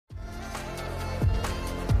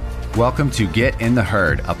Welcome to Get in the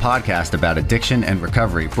Herd, a podcast about addiction and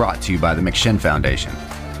recovery brought to you by the McShin Foundation.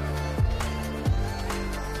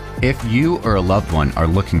 If you or a loved one are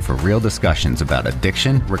looking for real discussions about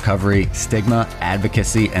addiction, recovery, stigma,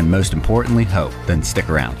 advocacy, and most importantly, hope, then stick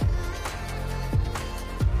around.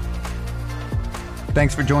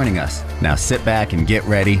 Thanks for joining us. Now sit back and get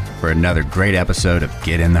ready for another great episode of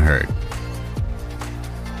Get in the Herd.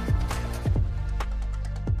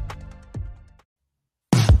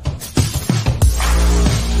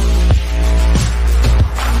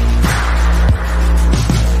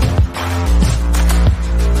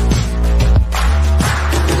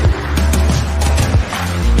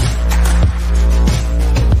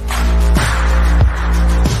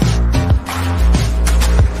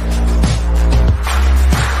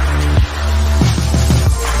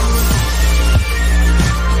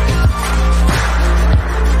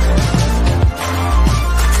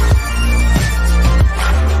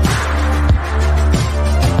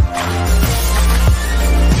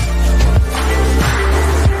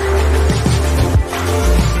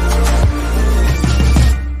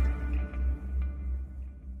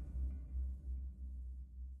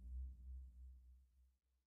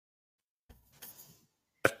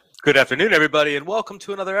 Good afternoon, everybody, and welcome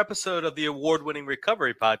to another episode of the award-winning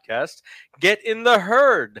recovery podcast, Get in the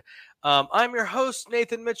Herd. I'm your host,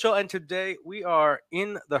 Nathan Mitchell, and today we are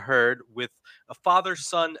in the herd with a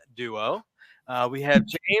father-son duo. We have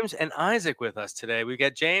James and Isaac with us today. We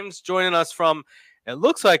got James joining us from, it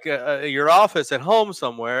looks like your office at home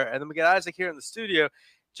somewhere, and then we got Isaac here in the studio.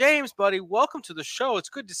 James, buddy, welcome to the show. It's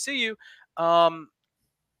good to see you.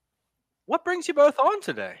 What brings you both on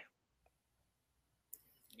today?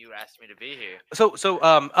 You asked me to be here. So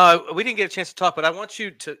we didn't get a chance to talk, but I want you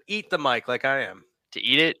to eat the mic like I am. To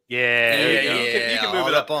eat it? Yeah. You can move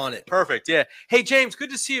it up on it. Perfect. Yeah. Hey, James, good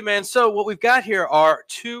to see you, man. So what we've got here are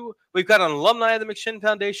we've got an alumni of the McShin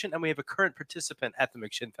Foundation, and we have a current participant at the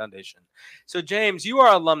McShin Foundation. So, James, you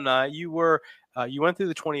are alumni. You went through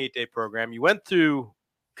the 28-day program. You went through.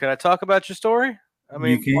 Can I talk about your story? I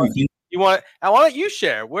mean, I want to let you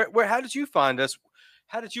share. How did you find us?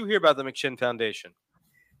 How did you hear about the McShin Foundation?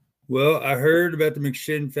 Well, I heard about the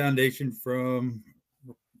McShin Foundation from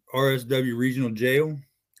RSW Regional Jail.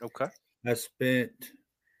 Okay. I spent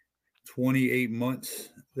 28 months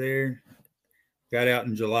there. Got out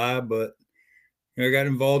in July, but I got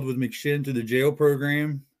involved with McShin through the jail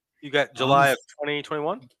program. You got July of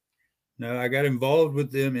 2021? No, I got involved with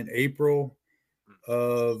them in April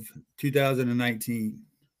of 2019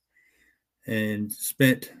 and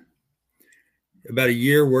spent about a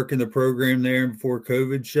year working the program there before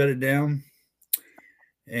COVID shut it down,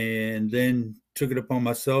 and then took it upon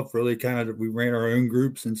myself. Really we ran our own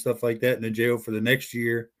groups and stuff like that in the jail for the next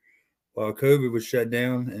year while COVID was shut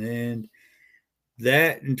down. And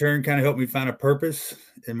that in turn kind of helped me find a purpose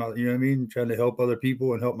in my, trying to help other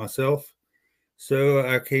people and help myself. So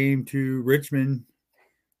I came to Richmond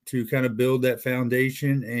to kind of build that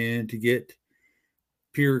foundation and to get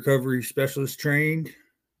peer recovery specialists trained.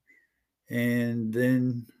 And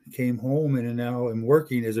then came home and now I'm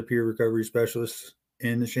working as a peer recovery specialist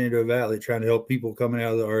in the Shenandoah Valley, trying to help people coming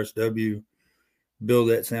out of the RSW build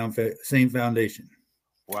that same foundation.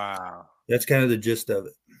 Wow. That's kind of the gist of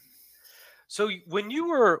it. So when you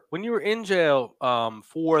were in jail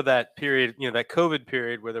for that period, that COVID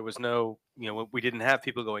period where there was no, we didn't have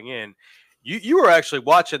people going in, you were actually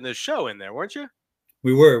watching this show in there, weren't you?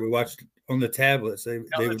 We watched on the tablets. They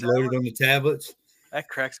would load it on the tablets. That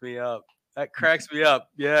cracks me up.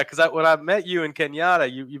 Yeah, because when I met you in Kenyatta,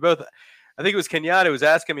 you both, I think it was Kenyatta was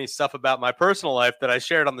asking me stuff about my personal life that I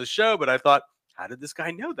shared on the show, but I thought, how did this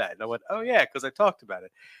guy know that? And I went, oh, yeah, because I talked about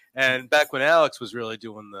it. And back when Alex was really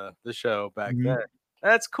doing the show back then.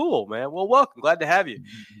 That's cool, man. Well, welcome. Glad to have you.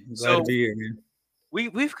 Glad to be here, man.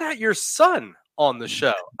 We've got your son on the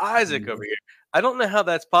show, Isaac over here. I don't know how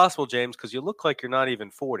that's possible, James, because you look like you're not even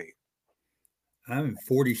 40. I'm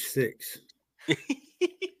 46.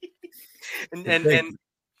 And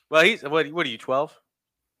well, he's what are you, 12?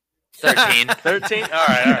 13. 13? All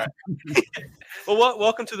right. Well,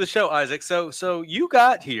 welcome to the show, Isaac. So you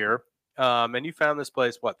got here and you found this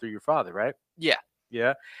place through your father, right?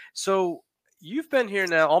 Yeah. So you've been here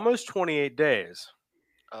now almost 28 days.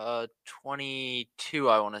 22,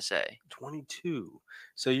 I want to say. 22.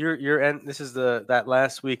 So you're this is that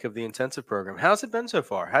last week of the intensive program. How's it been so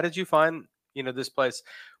far? How did you find this place?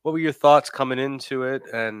 What were your thoughts coming into it,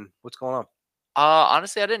 and what's going on?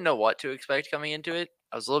 Honestly, I didn't know what to expect coming into it.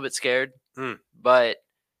 I was a little bit scared, but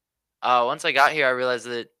once I got here, I realized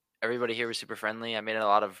that everybody here was super friendly. I made a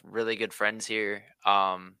lot of really good friends here.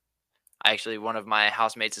 one of my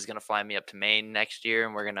housemates is going to fly me up to Maine next year,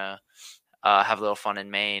 and we're going to have a little fun in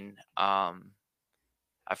Maine. I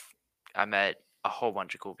met a whole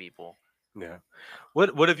bunch of cool people. Yeah.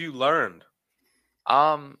 What have you learned?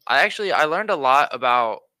 I learned a lot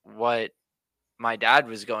about what my dad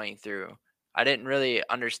was going through. I didn't really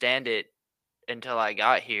understand it until I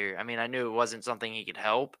got here. I mean, I knew it wasn't something he could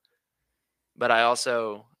help, but I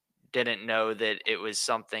also didn't know that it was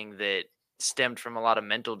something that stemmed from a lot of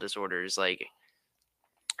mental disorders. Like,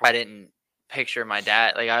 I didn't picture my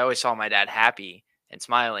dad, like, I always saw my dad happy and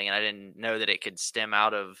smiling, and I didn't know that it could stem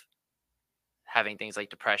out of having things like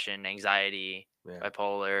depression, anxiety,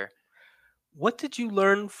 bipolar. What did you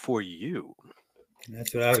learn for you?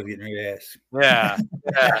 That's what I was getting ready to ask. Yeah.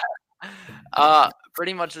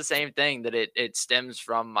 Pretty much the same thing, that it stems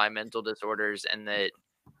from my mental disorders, and that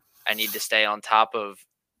I need to stay on top of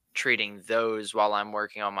treating those while I'm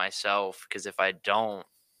working on myself. Because if I don't,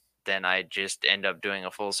 then I just end up doing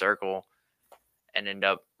a full circle and end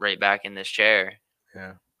up right back in this chair.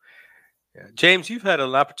 Yeah. James, you've had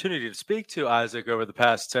an opportunity to speak to Isaac over the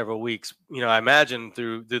past several weeks. I imagine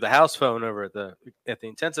through the house phone over at the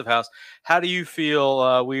intensive house. How do you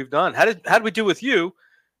feel we've done? How did we do with you,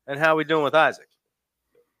 and how are we doing with Isaac?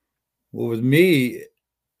 Well, with me,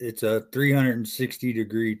 it's a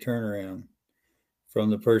 360-degree turnaround from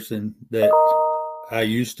the person that I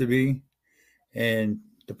used to be and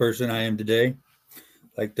the person I am today.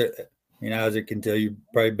 Like Isaac can tell you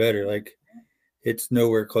probably better. Like, it's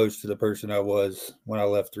nowhere close to the person I was when I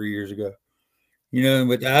left 3 years ago. And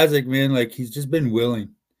with Isaac, man, like, he's just been willing.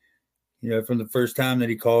 From the first time that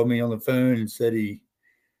he called me on the phone and said he,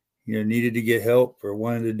 needed to get help or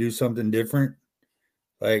wanted to do something different,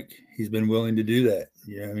 like, he's been willing to do that.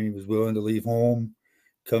 He was willing to leave home,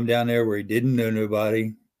 come down there where he didn't know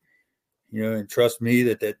nobody, and trust me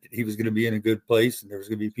that he was going to be in a good place, and there was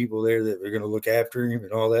going to be people there that were going to look after him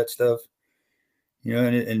and all that stuff.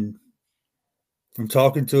 And from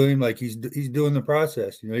talking to him, like, he's doing the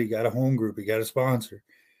process. He got a home group, he got a sponsor.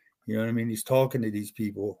 He's talking to these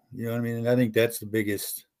people. And I think that's the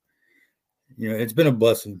biggest. It's been a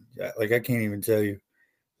blessing. Like, I can't even tell you.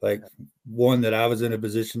 Like, one, that I was in a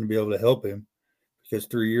position to be able to help him, because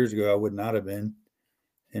 3 years ago I would not have been.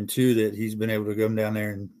 And two, that he's been able to come down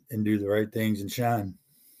there and do the right things and shine.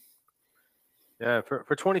 Yeah, for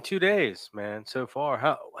 22 days, man, so far.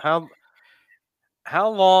 How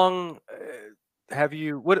long have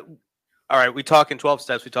you? What? All right, we talk in 12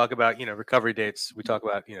 steps. We talk about recovery dates. We talk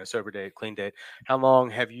about sober date, clean date. How long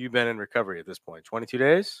have you been in recovery at this point? 22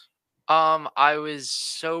 days. I was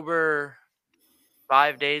sober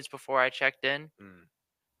 5 days before I checked in.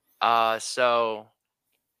 So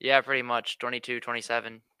yeah, pretty much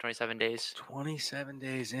 27 days. 27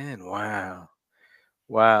 days in.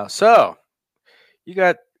 Wow. So you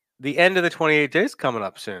got the end of the 28 days coming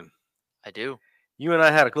up soon. I do. You and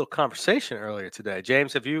I had a little conversation earlier today.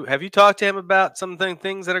 James, have you talked to him about some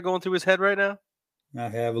things that are going through his head right now? I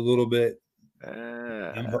have a little bit.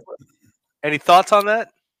 Any thoughts on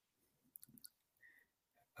that?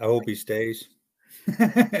 I hope he stays.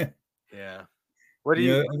 Yeah. What do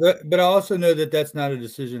you? But I also know that that's not a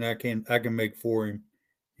decision I can make for him.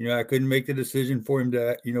 I couldn't make the decision for him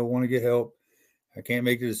to want to get help. I can't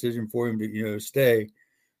make the decision for him to stay.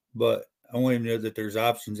 But I want him to know that there's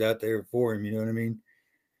options out there for him. You know what I mean?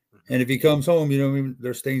 And if he comes home,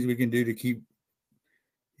 there's things we can do to keep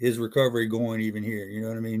his recovery going even here. You know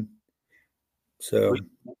what I mean? So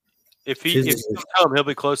if he comes home, he'll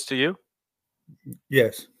be close to you?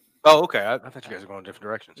 Yes. Oh, okay. I thought you guys were going different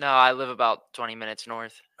directions. No, I live about 20 minutes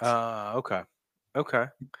north. Okay.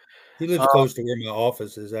 He lives close to where my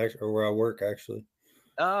office is, actually, or where I work, actually.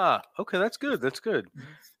 Okay. That's good. That's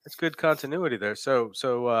good continuity there. So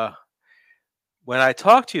when I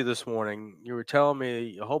talked to you this morning, you were telling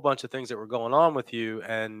me a whole bunch of things that were going on with you,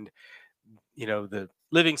 and the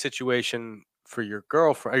living situation for your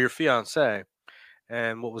girlfriend or your fiance,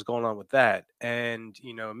 and what was going on with that. And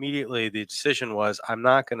immediately the decision was, I'm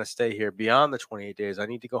not going to stay here beyond the 28 days. I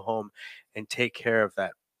need to go home and take care of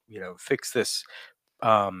that. Fix this.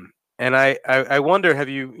 And I wonder, have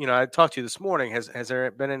you? I talked to you this morning. Has there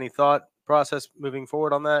been any thought process moving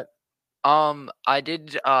forward on that? I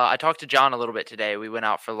did. I talked to John a little bit today. We went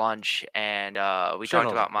out for lunch, and we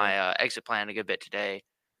talked about my exit plan a good bit today.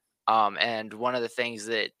 And one of the things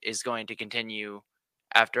that is going to continue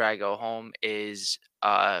after I go home is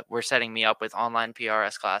we're setting me up with online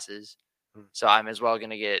PRS classes. So I'm as well going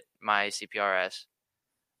to get my CPRS.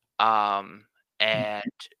 And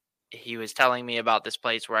he was telling me about this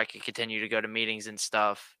place where I could continue to go to meetings and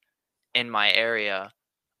stuff in my area,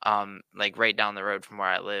 like right down the road from where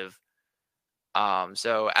I live.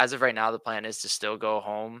 So as of right now, the plan is to still go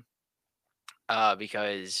home,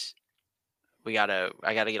 because I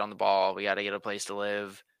gotta get on the ball. We gotta get a place to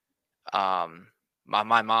live. My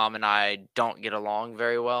mom and I don't get along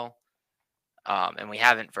very well. And we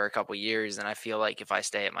haven't for a couple years. And I feel like if I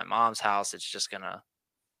stay at my mom's house, it's just gonna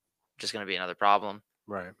be another problem.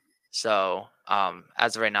 Right. So,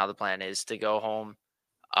 as of right now, the plan is to go home.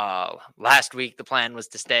 Last week the plan was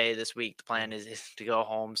to stay. This week the plan is to go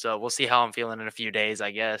home. So we'll see how I'm feeling in a few days,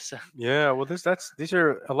 I guess. Yeah. Well, these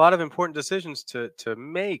are a lot of important decisions to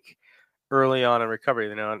make early on in recovery,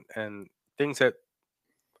 and things that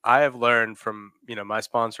I have learned from, my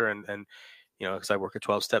sponsor and because I work a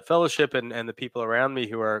 12-step fellowship and the people around me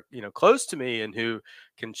who are, close to me and who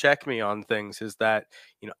can check me on things is that,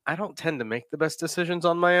 I don't tend to make the best decisions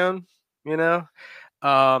on my own, you know?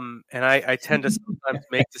 And I tend to sometimes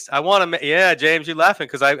make this, yeah, James, you're laughing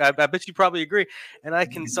because I bet you probably agree. And I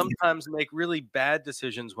can sometimes make really bad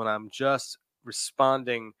decisions when I'm just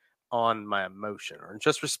responding on my emotion or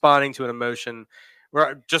just responding to an emotion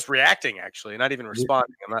or just reacting, actually, not even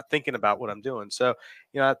responding. I'm not thinking about what I'm doing. So,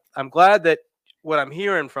 I'm glad that what I'm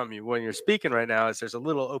hearing from you when you're speaking right now is there's a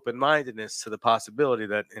little open-mindedness to the possibility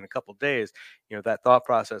that in a couple of days, that thought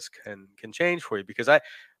process can change for you. Because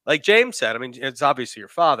like James said, I mean, it's obviously your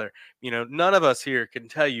father. None of us here can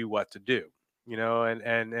tell you what to do.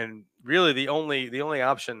 And really the only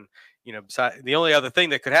option, the only other thing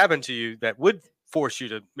that could happen to you that would force you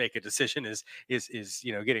to make a decision is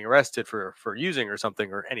getting arrested for using or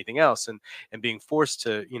something or anything else and being forced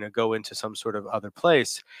to go into some sort of other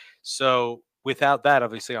place. So without that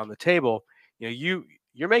obviously on the table,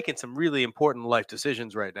 you're making some really important life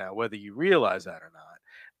decisions right now, whether you realize that or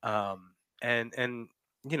not. And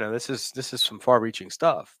this is some far-reaching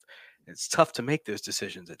stuff. It's tough to make those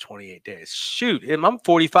decisions at 28 days. Shoot, I'm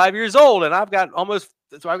 45 years old and I've got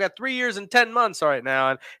 3 years and 10 months right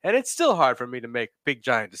now, and it's still hard for me to make big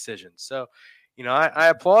giant decisions. So, I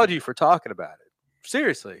applaud you for talking about it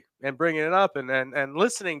seriously and bringing it up and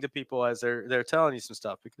listening to people as they're telling you some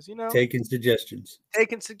stuff because taking suggestions.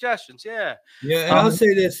 Yeah. Yeah, and I'll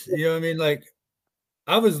say this, I mean, like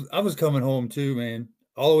I was coming home too, man,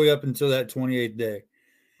 all the way up until that 28th day.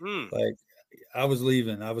 Like I was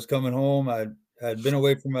leaving. I was coming home. I'd been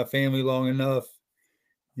away from my family long enough,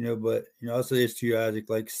 but I'll say this to you, Isaac,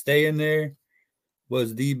 like staying there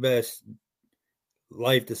was the best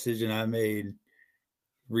life decision I made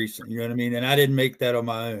recently. You know what I mean? And I didn't make that on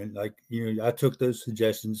my own. Like, I took those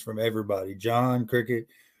suggestions from everybody. John, Cricket,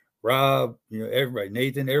 Rob, everybody,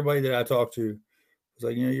 Nathan, everybody that I talked to was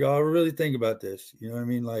like, y'all really think about this. You know what I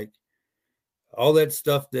mean? Like all that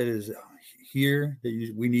stuff that is here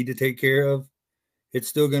that we need to take care of, it's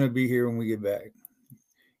still going to be here when we get back.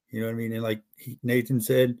 You know what I mean? And like Nathan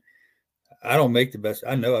said, I know I don't make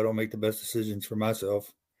the best decisions for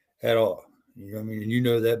myself at all. You know what I mean? And you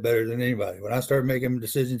know that better than anybody. When I start making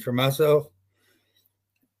decisions for myself,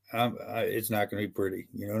 it's not going to be pretty.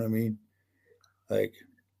 You know what I mean? Like,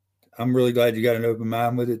 I'm really glad you got an open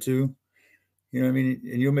mind with it too. You know what I mean?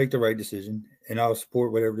 And you'll make the right decision, and I'll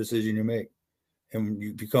support whatever decision you make. And when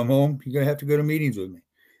you come home, you're going to have to go to meetings with me.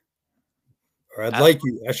 Or I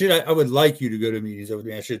would like you to go to meetings with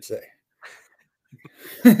me, I should say.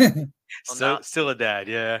 Still a dad,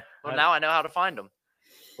 yeah. Well, now I know how to find them.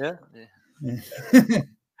 Yeah.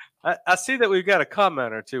 I see that we've got a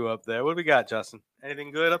comment or two up there. What do we got, Justin?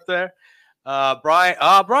 Anything good up there?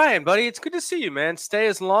 Brian, buddy, it's good to see you, man. Stay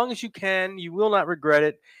as long as you can. You will not regret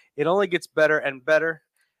it. It only gets better and better.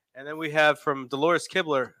 And then we have from Dolores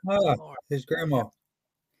Kibler. Oh, his grandma.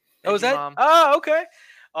 Oh, is that? Mom. Oh, okay.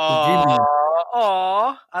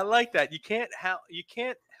 Oh, I like that. You can't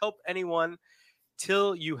help anyone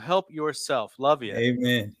till you help yourself. Love you.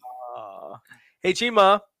 Amen. Hey,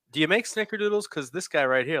 G-Ma, do you make snickerdoodles? Because this guy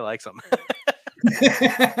right here likes them.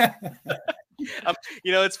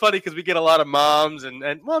 It's funny because we get a lot of moms and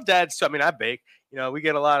dads too. I mean, I bake. We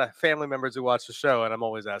get a lot of family members who watch the show, and I'm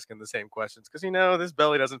always asking the same questions because this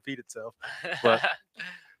belly doesn't feed itself. But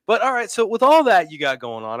all right. So with all that you got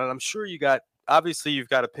going on, and I'm sure you've got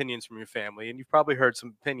opinions from your family, and you've probably heard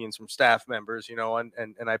some opinions from staff members.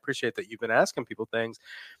 And I appreciate that you've been asking people things.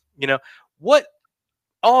 What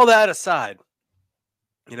all that aside.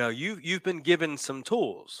 You've been given some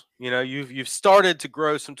tools. You've started to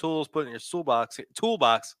grow some tools, put in your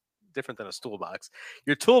toolbox, different than a stool box.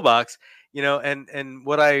 Your toolbox, and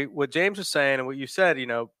what James was saying and what you said,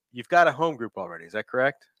 you've got a home group already. Is that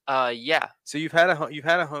correct? Yeah. So you've had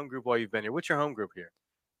a home group while you've been here. What's your home group here?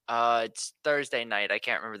 It's Thursday night. I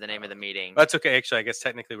can't remember the name of the meeting. That's okay. Actually, I guess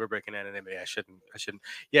technically we're breaking anonymity. I shouldn't.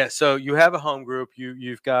 Yeah. So you have a home group.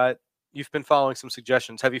 You've got you've been following some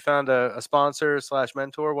suggestions. Have you found a sponsor /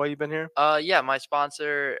 mentor while you've been here? Yeah, my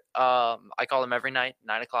sponsor, I call him every night,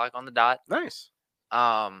 9:00 on the dot. Nice.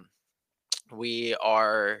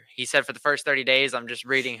 He said for the first 30 days, I'm just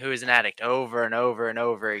reading Who is an Addict over and over and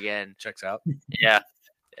over again. Checks out. Yeah.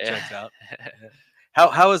 Checks out.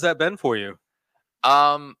 How has that been for you?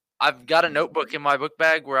 I've got a notebook in my book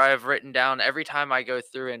bag where I have written down every time I go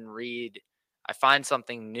through and read, I find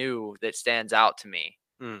something new that stands out to me.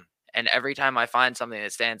 And every time I find something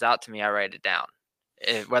that stands out to me, I write it down.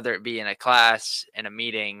 Whether it be in a class, in a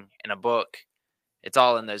meeting, in a book, it's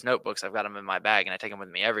all in those notebooks. I've got them in my bag and I take them with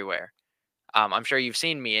me everywhere. I'm sure you've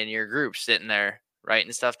seen me in your group sitting there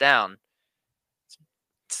writing stuff down.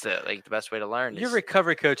 It's the best way to learn. Your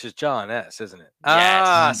recovery coach is John S., isn't it?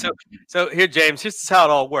 Yes. So here, James, this is how it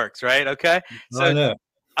all works, right? Okay. So I know.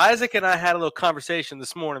 Isaac and I had a little conversation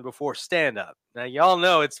this morning before stand-up. Now, y'all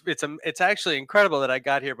know it's actually incredible that I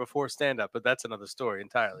got here before stand-up, but that's another story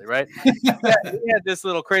entirely, right? We had this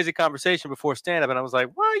little crazy conversation before stand-up, and I was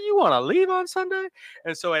like, "Why you want to leave on Sunday?"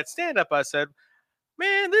 And so at stand-up, I said,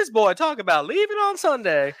 "Man, this boy talk about leaving on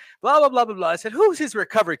Sunday, blah, blah, blah, blah, blah." I said, "Who's his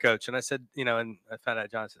recovery coach?" And I said, and I found out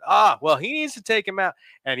John said, well, he needs to take him out.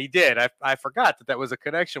 And he did. I forgot that was a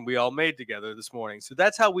connection we all made together this morning. So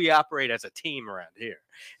that's how we operate as a team around here.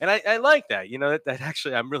 And I like that, that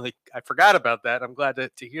actually I forgot about that. I'm glad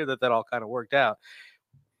to hear that all kind of worked out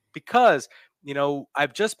because,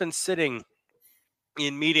 I've just been sitting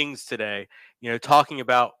in meetings today, talking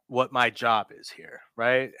about what my job is here,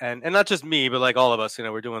 right? And not just me, but like all of us,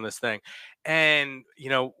 we're doing this thing. And,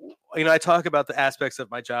 I talk about the aspects of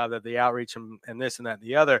my job, that the outreach and this and that and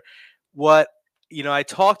the other. I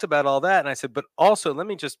talked about all that and I said, but also let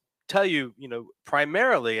me just tell you,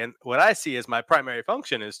 primarily, and what I see as my primary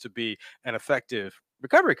function is to be an effective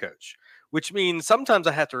recovery coach, which means sometimes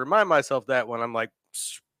I have to remind myself that when I'm like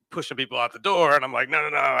pushing people out the door and I'm like, no,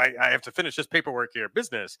 I have to finish this paperwork here,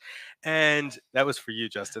 business. And that was for you,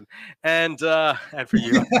 Justin. And for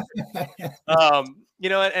you.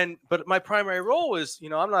 But my primary role is,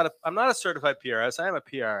 I'm not a certified PRS. I am a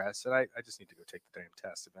PRS and I just need to go take the damn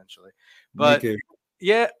test eventually. But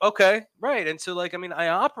yeah, okay, right. And so I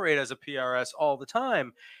operate as a PRS all the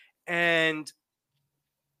time. And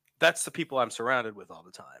that's the people I'm surrounded with all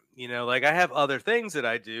the time. I have other things that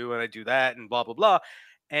I do and I do that and blah, blah, blah.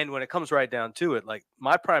 And when it comes right down to it,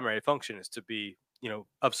 my primary function is to be,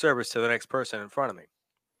 of service to the next person in front of me,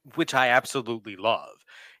 which I absolutely love,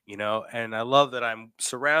 and I love that I'm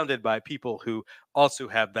surrounded by people who also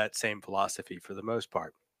have that same philosophy for the most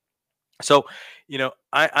part. So,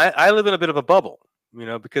 I live in a bit of a bubble,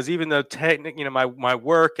 because even though my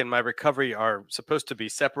work and my recovery are supposed to be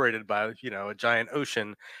separated by, a giant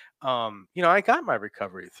ocean, I got my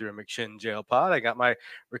recovery through a McShin jail pod. I got my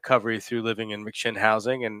recovery through living in McShin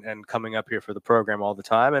housing and coming up here for the program all the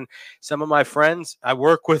time. And some of my friends, I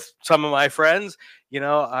work with some of my friends,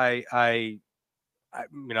 I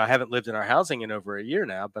haven't lived in our housing in over a year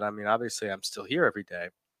now, but obviously I'm still here every day.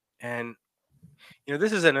 And,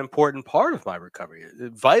 this is an important part of my recovery, a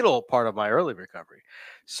vital part of my early recovery.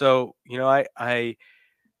 So,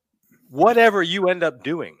 whatever you end up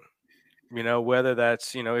doing, whether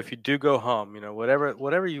that's, if you do go home,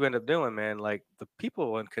 whatever you end up doing, man, like the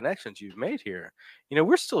people and connections you've made here,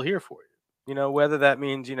 we're still here for you, whether that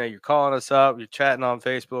means, you're calling us up, you're chatting on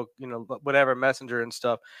Facebook, whatever, Messenger and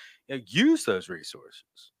stuff, use those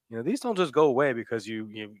resources. These don't just go away because you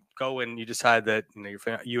go and you decide that,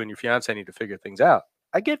 you and your fiance need to figure things out.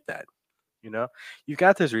 I get that. You've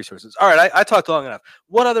got those resources. All right. I talked long enough.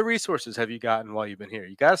 What other resources have you gotten while you've been here?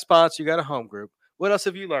 You got a sponsor, you got a home group. What else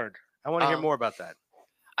have you learned? I want to hear more about that.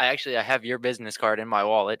 I have your business card in my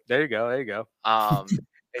wallet. There you go.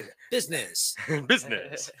 Business.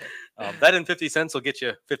 That and 50 cents will get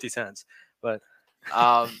you 50 cents. But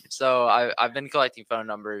so I've been collecting phone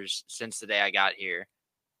numbers since the day I got here.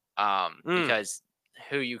 Because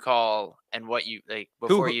who you call and what you like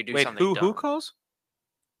before you do something. Who calls?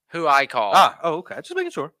 Who I call. Okay. Just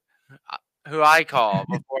making sure. Who I call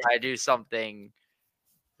before I do something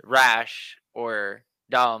rash or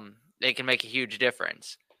dumb, they can make a huge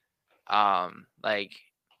difference. If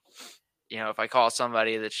I call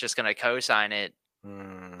somebody that's just going to co-sign it,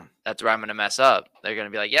 that's where I'm going to mess up. They're going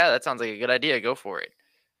to be like, yeah, that sounds like a good idea. Go for it.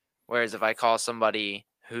 Whereas if I call somebody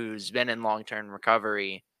who's been in long-term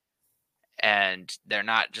recovery and they're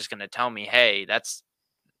not just going to tell me, hey, that's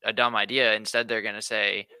a dumb idea. Instead, they're going to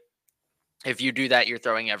say, if you do that, you're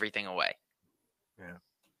throwing everything away. Yeah.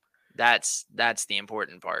 That's the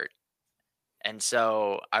important part. And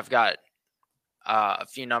so I've got a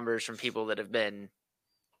few numbers from people that have been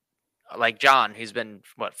like John, who's been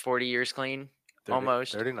 40 years clean.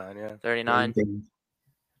 almost 39. Yeah. 39.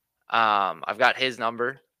 I've got his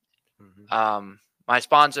number. Mhm. My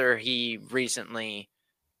sponsor, he recently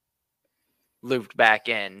looped back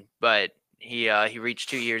in, but he reached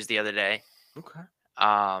 2 years the other day. Okay.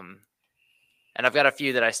 And I've got a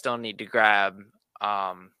few that I still need to grab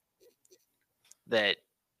that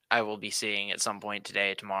I will be seeing at some point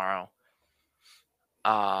today, tomorrow.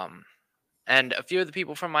 And a few of the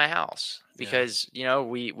people from my house, because you know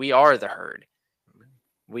we are the herd.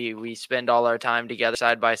 We spend all our time together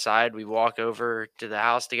side by side. We walk over to the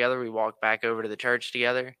house together. We walk back over to the church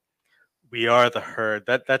together. We are the herd.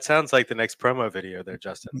 That sounds like the next promo video there,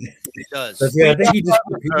 Justin. It does. I think he just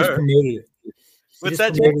promoted it. What's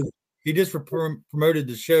that, James? He just promoted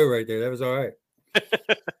the show right there. That was all right.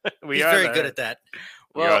 He's very good at that.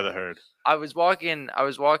 We are the herd. I was walking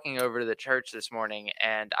over to the church this morning,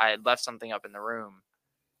 and I had left something up in the room,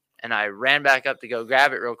 and I ran back up to go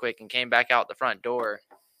grab it real quick and came back out the front door,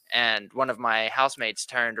 and one of my housemates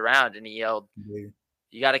turned around and he yelled, "You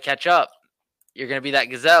got to catch up. You're going to be that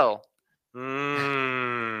gazelle."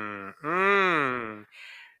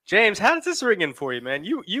 James, how does this ring in for you, man?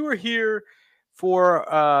 You were here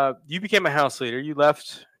for you became a house leader. You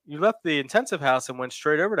left the intensive house and went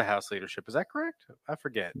straight over to house leadership. Is that correct? I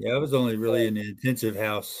forget. Yeah, I was only really in the intensive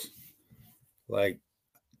house like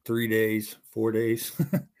 3 days, 4 days.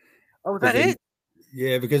 Oh, was that it?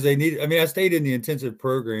 Yeah, because they needed. I mean, I stayed in the intensive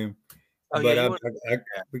program, but I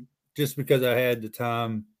just because I had the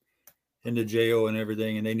time in the jail and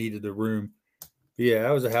everything, and they needed the room. But yeah,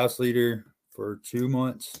 I was a house leader for 2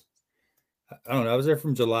 months. I don't know. I was there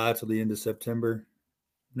from July till the end of September.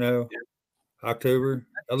 No, October.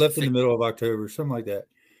 I left in the middle of October, something like that.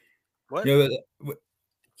 What? You know,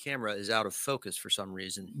 Camera is out of focus for some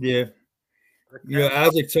reason. yeah. You know,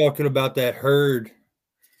 Isaac talking about that herd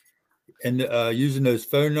and using those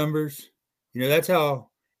phone numbers. You know, that's how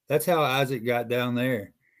Isaac got down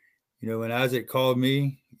there. You know, when Isaac called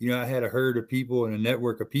me, you know, I had a herd of people and a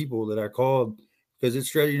network of people that I called because it's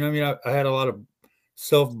straight. You know, I mean, I had a lot of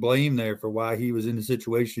self-blame there for why he was in the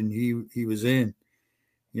situation he was in.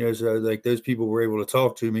 You know, so like those people were able to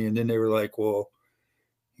talk to me, and then they were like, "Well,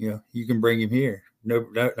 you know, you can bring him here. No,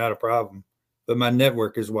 not a problem." But my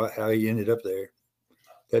network is how he ended up there.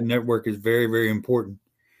 That network is very, very important,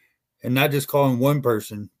 and not just calling one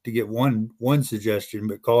person to get one suggestion,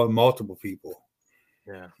 but calling multiple people.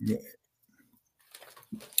 Yeah. Yeah.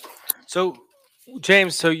 So,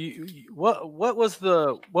 James, so what was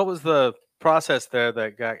the process there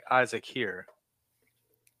that got Isaac here?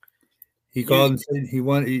 He called and said he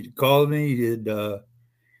called me. He did,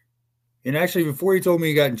 and actually before he told me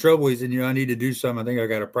he got in trouble, he said, "You know, I need to do something. I think I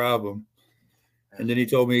got a problem." And then he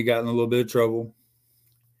told me he got in a little bit of trouble.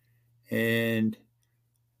 And,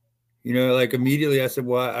 you know, like immediately I said,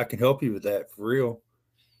 "Well, I can help you with that for real,"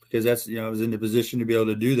 because that's, you know, I was in the position to be able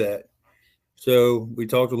to do that. So we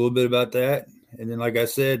talked a little bit about that. And then, like I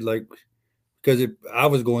said, like, because I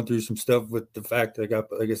was going through some stuff with the fact that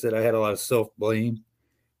like I said, I had a lot of self-blame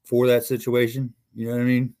for that situation. You know what I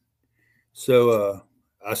mean? So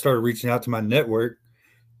I started reaching out to my network,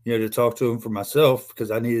 you know, to talk to them for myself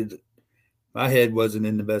because my head wasn't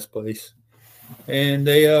in the best place. And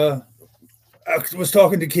I was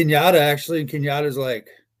talking to Kenyatta actually, and Kenyatta's like,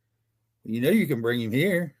 "You know, you can bring him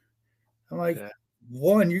here." I'm like,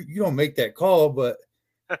 one, you don't make that call, but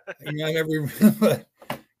you know, I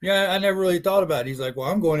never really thought about it. He's like, "Well,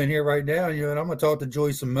 I'm going in here right now, you know, and I'm gonna talk to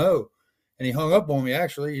Joyce and Mo." And he hung up on me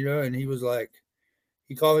actually, you know, and he was like,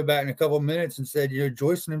 he called me back in a couple of minutes and said, you know,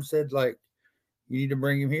 Joyce and him said, like, you need to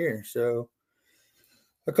bring him here. So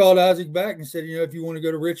I called Isaac back and said, you know, if you want to go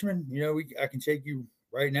to Richmond, you know, I can take you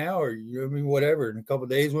right now, or, you know, I mean, whatever. And a couple of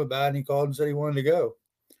days went by and he called and said he wanted to go.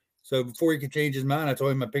 So before he could change his mind, I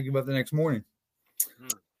told him I'd pick him up the next morning.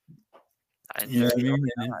 You know what I mean?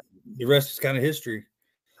 And the rest is kind of history.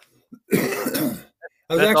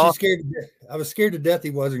 I was actually scared to death. I was scared to death he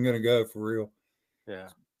wasn't going to go for real. Yeah.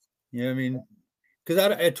 You know what I mean?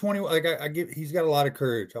 Because at 20, like he's got a lot of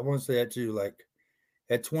courage. I want to say that too. Like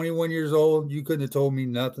at 21 years old, you couldn't have told me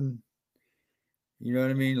nothing. You know what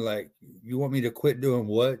I mean? Like, you want me to quit doing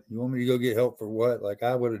what? You want me to go get help for what? Like,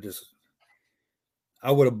 I would have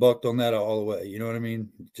bucked on that all the way. You know what I mean?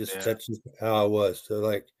 That's just how I was. So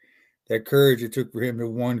like that courage it took for him to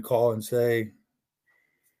one call and say,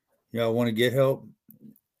 you know, I want to get help.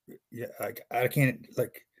 Yeah, I can't,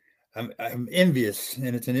 like, I'm envious,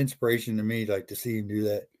 and it's an inspiration to me, like, to see him do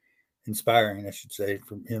that. Inspiring, I should say,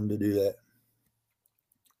 from him to do that,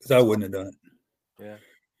 because I wouldn't have done it. Yeah.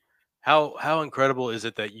 How incredible is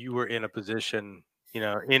it that you were in a position, you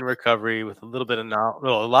know, in recovery with a little bit of a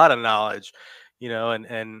lot of knowledge, you know,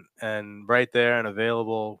 and right there and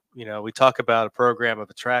available. You know, we talk about a program of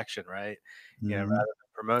attraction, right? You know, rather than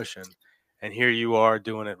promotion. And here you are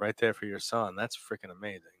doing it right there for your son. That's freaking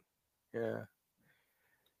amazing. Yeah.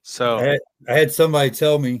 So I had somebody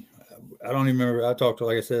tell me, I don't even remember. I talked to,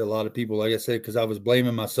 like I said, a lot of people, like I said, because I was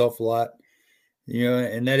blaming myself a lot, you know,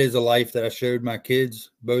 and that is a life that I showed my kids,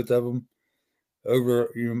 both of them, over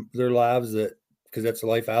their lives, that because that's the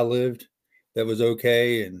life I lived that was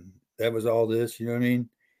okay. And that was all this, you know what I mean?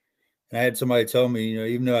 And I had somebody tell me, you know,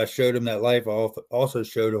 even though I showed them that life, I also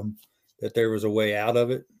showed them that there was a way out of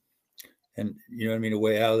it. And, you know what I mean? A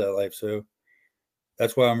way out of that life. So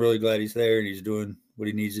that's why I'm really glad he's there and he's doing what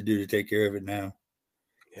he needs to do to take care of it now.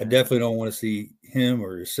 Yeah. I definitely don't want to see him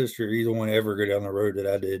or his sister, either one, ever go down the road that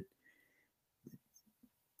I did.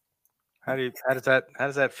 How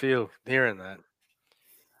does that feel hearing that?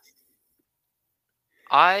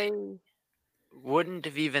 I wouldn't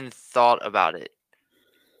have even thought about it.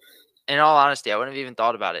 In all honesty, I wouldn't have even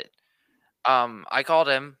thought about it. I called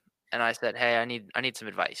him and I said, "Hey, I need some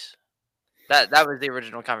advice." That was the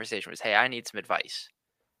original conversation, was, "Hey, I need some advice."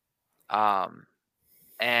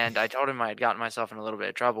 And I told him I had gotten myself in a little bit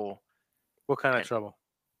of trouble. What kind of trouble?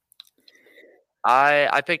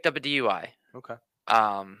 I picked up a DUI. Okay.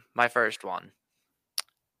 My first one.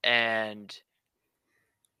 And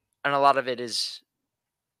a lot of it is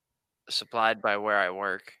supplied by where I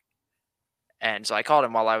work. And so I called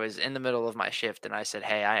him while I was in the middle of my shift and I said,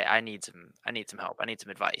 "Hey, I need some help. I need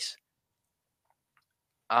some advice."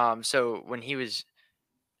 So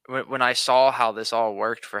when I saw how this all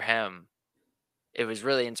worked for him, it was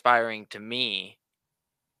really inspiring to me,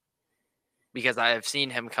 because I have seen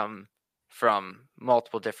him come from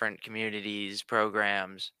multiple different communities,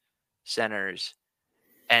 programs, centers.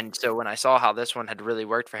 And so when I saw how this one had really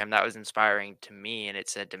worked for him, that was inspiring to me. And it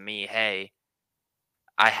said to me, "Hey,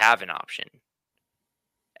 I have an option.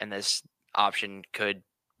 And this option could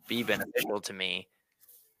be beneficial to me."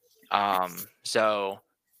 So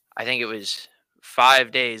I think it was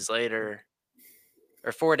 5 days later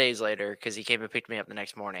or 4 days later, because he came and picked me up the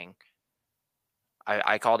next morning.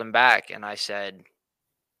 I called him back and I said,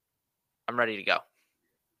 "I'm ready to go."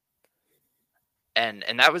 And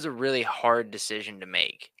that was a really hard decision to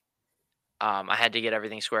make. I had to get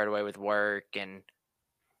everything squared away with work, and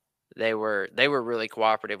they were really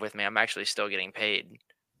cooperative with me. I'm actually still getting paid.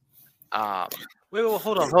 Wait,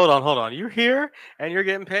 hold on. You're here and you're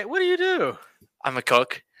getting paid. What do you do? I'm a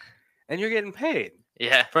cook. And you're getting paid?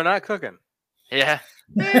 Yeah. For not cooking? Yeah.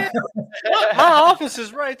 My office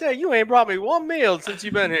is right there. You ain't brought me one meal since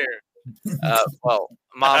you've been here. Well,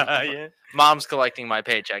 mom's collecting my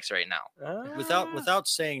paychecks right now. Without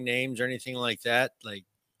saying names or anything like that, like,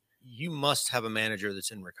 you must have a manager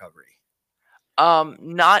that's in recovery.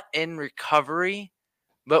 Not in recovery,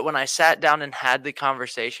 but when I sat down and had the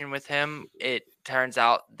conversation with him, it turns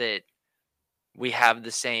out that we have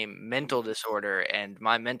the same mental disorder, and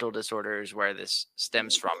my mental disorder is where this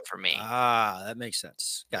stems from for me. Ah, that makes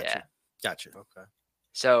sense. Gotcha. Okay.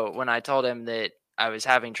 So when I told him that I was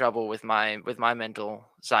having trouble with my mental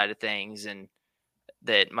side of things, and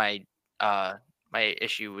that my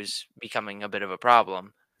issue was becoming a bit of a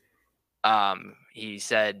problem, he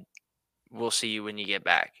said, "We'll see you when you get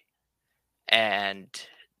back." And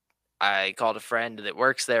I called a friend that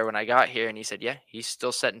works there when I got here, and he said, "Yeah, he's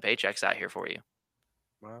still setting paychecks out here for you."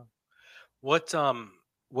 Wow. What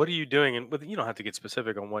are you doing? And you don't have to get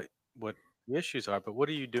specific on what the issues are, but what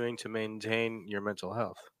are you doing to maintain your mental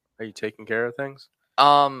health? Are you taking care of things?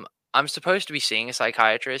 I'm supposed to be seeing a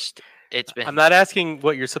psychiatrist. I'm not asking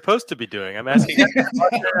what you're supposed to be doing. I'm asking.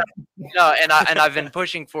 No, and I've been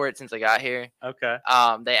pushing for it since I got here. Okay.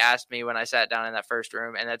 They asked me when I sat down in that first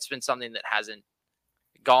room, and that's been something that hasn't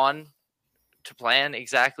gone to plan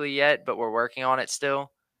exactly yet, but we're working on it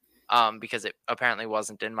still, because it apparently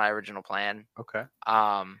wasn't in my original plan. Okay.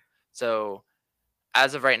 So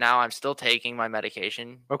as of right now, I'm still taking my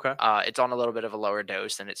medication. Okay. It's on a little bit of a lower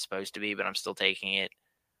dose than it's supposed to be, but I'm still taking it.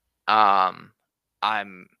 I'm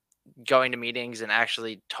going to meetings and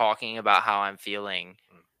actually talking about how I'm feeling.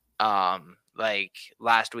 Like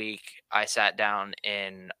last week, I sat down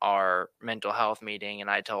in our mental health meeting and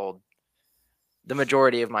I told the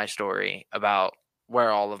majority of my story about where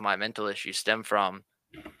all of my mental issues stem from.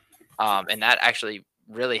 And that actually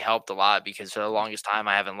really helped a lot, because for the longest time,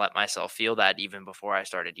 I haven't let myself feel that even before I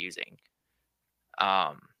started using.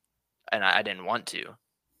 And I didn't want to.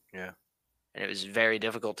 Yeah. And it was very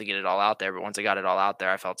difficult to get it all out there. But once I got it all out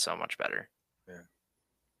there, I felt so much better. Yeah.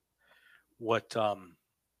 What,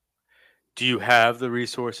 do you have the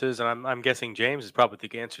resources? And I'm guessing James is probably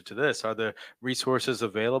the answer to this. Are the resources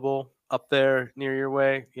available up there near your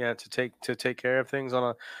way? Yeah, to take care of things in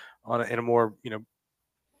a more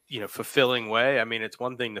fulfilling way. I mean, it's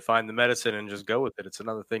one thing to find the medicine and just go with it. It's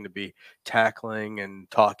another thing to be tackling and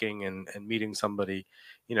talking and meeting somebody,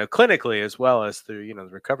 clinically as well as through the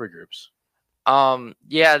recovery groups.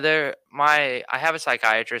 Yeah, I have a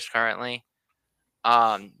psychiatrist currently.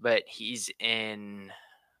 But he's in,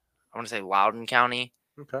 I want to say Loudoun County,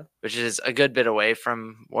 Okay. which is a good bit away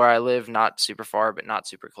from where I live, not super far, but not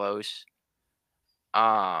super close.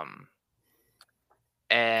 And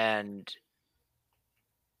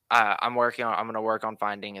I'm going to work on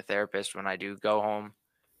finding a therapist when I do go home.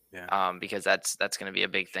 Yeah. Because that's going to be a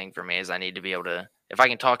big thing for me, is I need to be able to, if I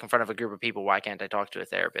can talk in front of a group of people, why can't I talk to a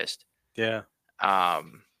therapist? Yeah.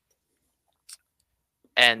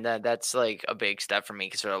 And that's like a big step for me,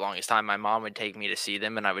 because for the longest time, my mom would take me to see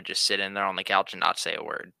them and I would just sit in there on the couch and not say a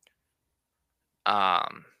word.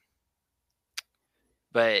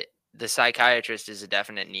 But the psychiatrist is a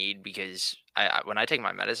definite need, because when I take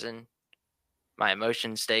my medicine, my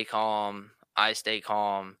emotions stay calm, I stay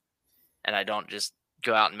calm, and I don't just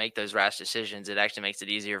go out and make those rash decisions. It actually makes it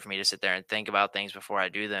easier for me to sit there and think about things before I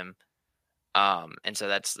do them. And so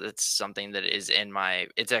that's something that is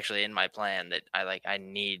it's actually in my plan, that I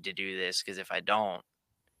need to do this, because if I don't,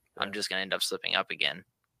 I'm just going to end up slipping up again.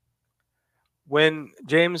 When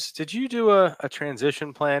James, did you do a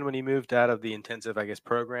transition plan when you moved out of the intensive, I guess,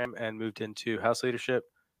 program and moved into house leadership?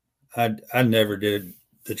 I never did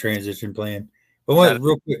the transition plan. But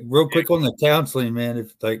real quick on the counseling, man,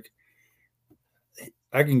 if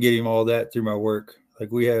I can get him all that through my work.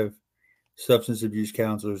 Like, we have substance abuse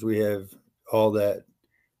counselors. We have all that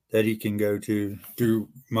he can go to through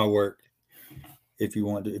my work. If you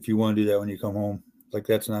want to do that when you come home, like,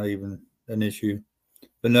 that's not even an issue.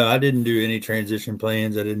 But no, I didn't do any transition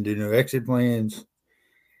plans. I didn't do no exit plans,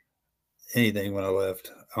 anything when I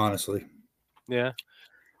left, honestly. Yeah.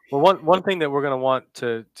 Well, one thing that we're going to want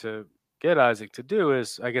to get Isaac to do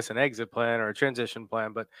is, I guess, an exit plan or a transition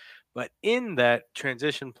plan. But in that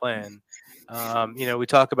transition plan, we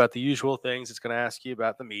talk about the usual things. It's going to ask you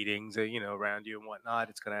about the meetings, around you and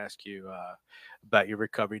whatnot. It's going to ask you about your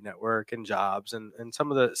recovery network and jobs and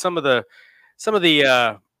some of the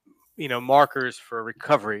markers for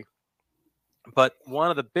recovery. But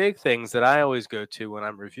one of the big things that I always go to when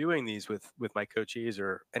I'm reviewing these with my coachees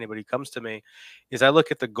or anybody who comes to me is I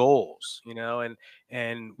look at the goals,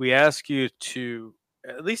 and we ask you to,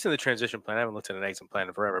 at least in the transition plan, I haven't looked at an exit plan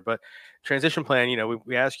in forever, but transition plan,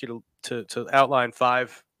 we ask you to outline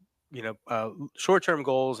 5, short-term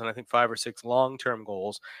goals, and I think 5 or 6 long-term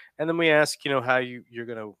goals. And then we ask, how you're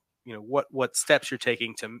going to, what steps you're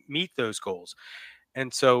taking to meet those goals.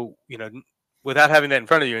 And so, without having that in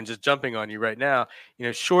front of you and just jumping on you right now,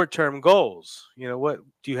 short-term goals, what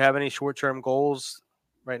do you have any short-term goals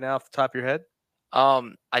right now off the top of your head?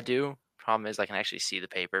 I do. Problem is I can actually see the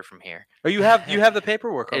paper from here. Oh, you have the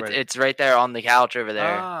paperwork already? It's right there on the couch over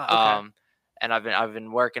there. Okay. And I've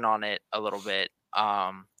been working on it a little bit.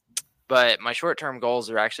 But my short-term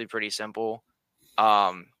goals are actually pretty simple.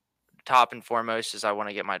 Top and foremost is I want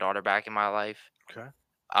to get my daughter back in my life. Okay.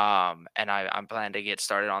 And I'm planning to get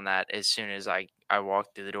started on that as soon as I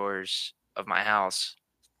walk through the doors of my house.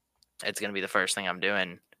 It's going to be the first thing I'm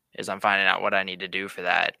doing, is I'm finding out what I need to do for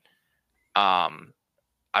that.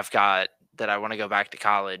 I've got that I want to go back to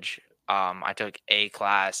college. I took a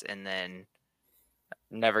class and then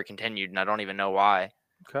never continued, and I don't even know why.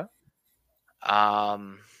 Okay. I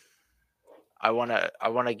want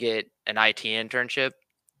to get an IT internship,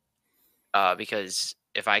 because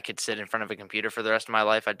if I could sit in front of a computer for the rest of my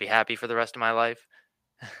life, I'd be happy for the rest of my life.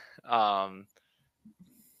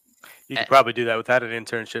 You could probably do that without an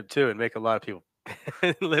internship too, and make a lot of people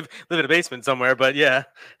live in a basement somewhere. But yeah,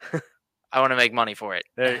 I want to make money for it.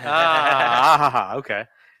 Okay.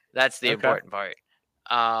 That's the important part.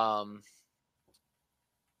 And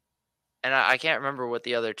I can't remember what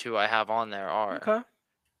the other 2 I have on there are. Okay.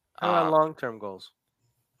 How about long-term goals?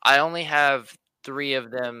 I only have 3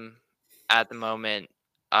 of them at the moment.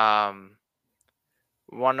 One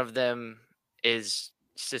of them is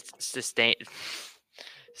sustained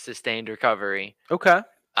recovery. Okay.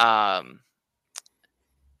 And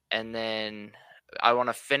then I want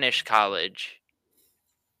to finish college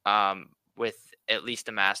with at least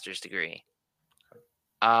a master's degree.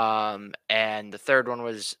 And the third one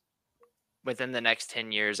was, within the next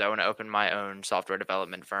 10 years, I want to open my own software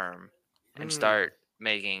development firm and start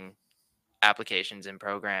making applications and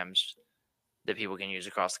programs that people can use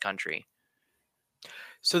across the country.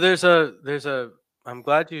 So there's a I'm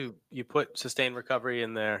glad you put sustained recovery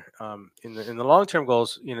in there. In the long term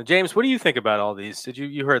goals, James, what do you think about all these? Did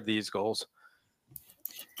you heard these goals?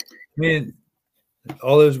 I mean,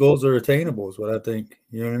 all those goals are attainable, is what I think.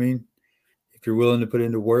 You know what I mean? If you're willing to put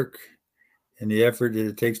into work and the effort that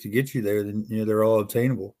it takes to get you there, then they're all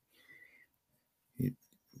obtainable.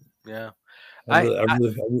 Yeah, I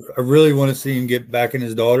really want to see him get back in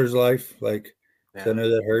his daughter's life. Like, yeah. I know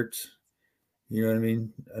that hurts. You know what I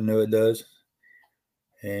mean? I know it does.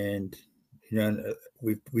 And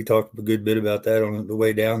we talked a good bit about that on the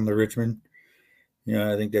way down to Richmond.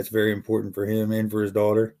 I think that's very important for him and for his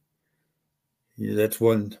daughter. That's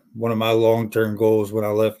one of my long-term goals when I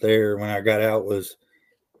left there, when I got out, was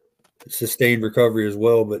sustained recovery as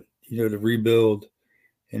well. But to rebuild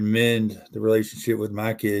and mend the relationship with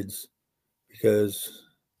my kids, because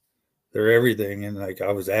they're everything, and like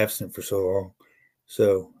I was absent for so long.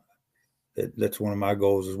 So that's one of my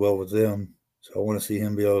goals as well with them. So I want to see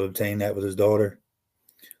him be able to obtain that with his daughter.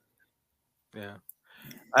 Yeah,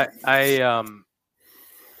 I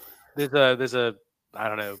there's a I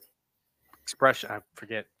don't know, expression. I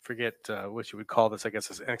forget what you would call this. I guess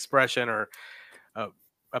is an expression or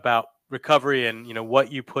about recovery, and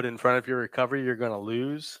what you put in front of your recovery, you're going to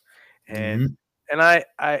lose. And and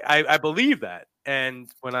I believe that. And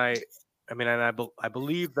when I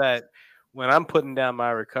believe that when I'm putting down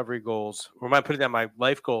my recovery goals, or when I'm putting down my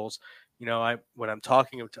life goals, when I'm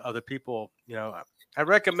talking to other people, I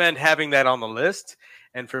recommend having that on the list.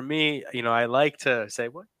 And for me, I like to say,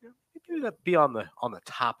 well, maybe that be on the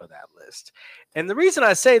top of that list. And the reason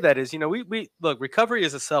I say that is, we look, recovery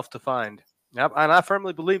is a self-defined. And I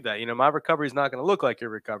firmly believe that. My recovery is not going to look like your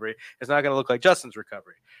recovery. It's not going to look like Justin's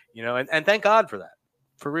recovery. And thank God for that,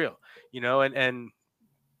 for real. And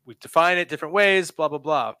we define it different ways, blah blah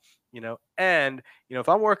blah. And if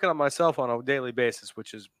I'm working on myself on a daily basis,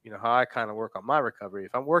 which is how I kind of work on my recovery.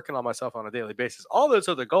 If I'm working on myself on a daily basis, all those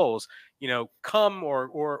other goals, come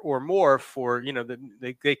or more for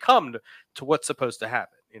they come to what's supposed to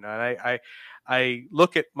happen. And I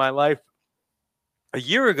look at my life a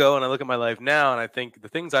year ago and I look at my life now, and I think the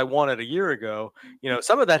things I wanted a year ago,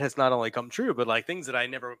 some of that has not only come true, but like things that I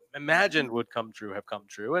never imagined would come true have come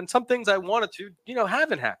true. And some things I wanted to,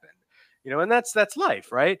 haven't happened, and that's life,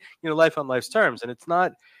 right? Life on life's terms. And it's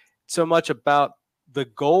not so much about the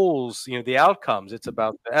goals, the outcomes. It's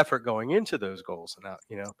about the effort going into those goals.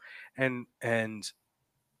 And, and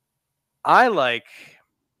I like,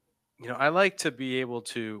 I like to be able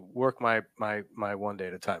to work my one day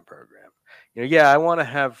at a time program. I want to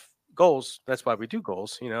have goals. That's why we do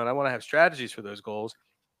goals, and I want to have strategies for those goals,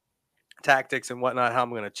 tactics and whatnot, how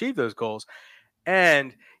I'm going to achieve those goals.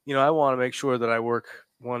 And, I want to make sure that I work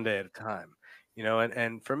one day at a time,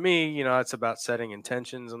 and for me, it's about setting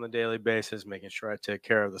intentions on the daily basis, making sure I take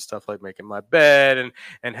care of the stuff like making my bed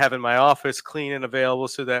and having my office clean and available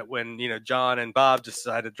so that when, John and Bob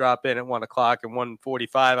decide to drop in at 1:00 and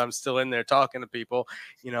 1:45, I'm still in there talking to people,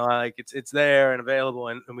 like it's there and available.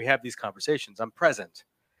 And we have these conversations. I'm present,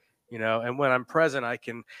 and when I'm present, I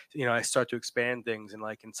can, I start to expand things,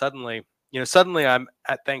 and suddenly I'm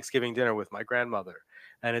at Thanksgiving dinner with my grandmother,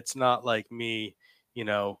 and it's not like me,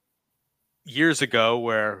 years ago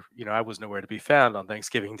where, I was nowhere to be found on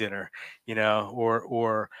Thanksgiving dinner,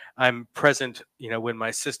 or I'm present, when my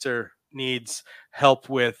sister needs help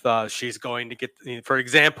with, she's going to get, for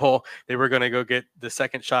example, they were going to go get the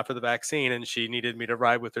second shot for the vaccine, and she needed me to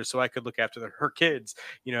ride with her so I could look after her kids,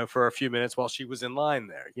 for a few minutes while she was in line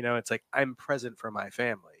there. It's like, I'm present for my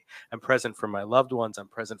family. I'm present for my loved ones. I'm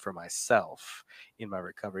present for myself in my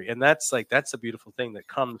recovery. And that's a beautiful thing that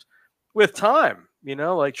comes with time,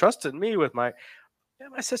 like trust in me with my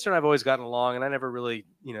sister and I've always gotten along, and I never really,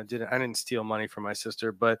 I didn't steal money from my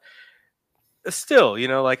sister, but still,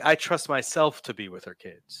 like I trust myself to be with her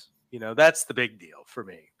kids. That's the big deal for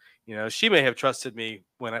me. She may have trusted me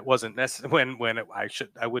when it wasn't necessary, when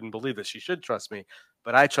I wouldn't believe that she should trust me,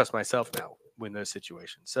 but I trust myself now in those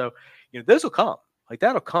situations. So, those will come, like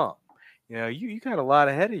that'll come. You got a lot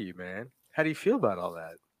ahead of you, man. How do you feel about all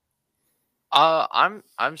that? I'm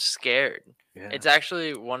scared. Yeah. It's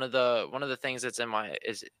actually one of the things that's in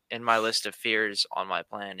my list of fears on my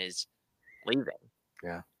plan is leaving.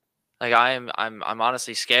 Yeah. Like I'm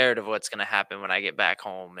honestly scared of what's going to happen when I get back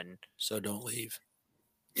home, and so don't leave.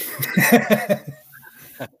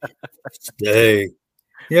 Stay.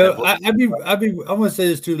 I'm gonna say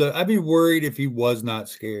this too. Though I'd be worried if he was not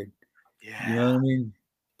scared. Yeah. You know what I mean?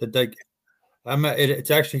 That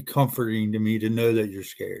it's actually comforting to me to know that you're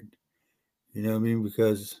scared. You know what I mean?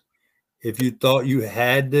 Because if you thought you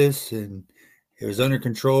had this and it was under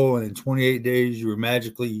control, and in 28 days you were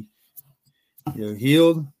magically,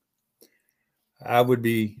 healed, I would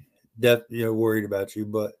be worried about you,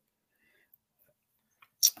 but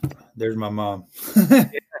there's my mom.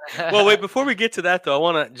 Well, wait, before we get to that though, I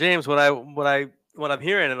want to, James, what I'm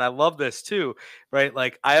hearing, and I love this too, right?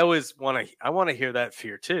 Like I want to hear that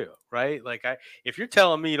fear too, right? Like if you're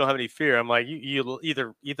telling me you don't have any fear, I'm like, you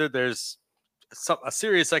either there's a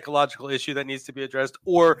serious psychological issue that needs to be addressed,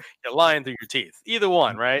 or you're lying through your teeth. Either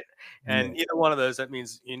one, right? And either one of those, that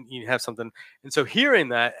means you have something. And so hearing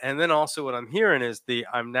that, and then also what I'm hearing is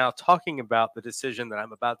I'm now talking about the decision that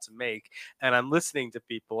I'm about to make, and I'm listening to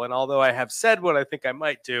people. And although I have said what I think I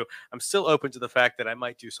might do, I'm still open to the fact that I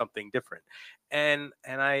might do something different. And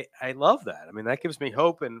I love that. I mean, that gives me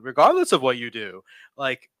hope. And regardless of what you do,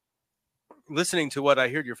 like, listening to what I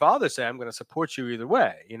heard your father say, I'm going to support you either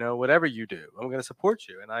way, whatever you do, I'm going to support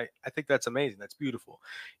you. And I think that's amazing. That's beautiful.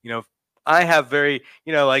 I have very,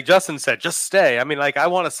 like Justin said, just stay. I mean, like, I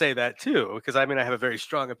want to say that too, because I have a very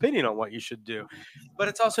strong opinion on what you should do, but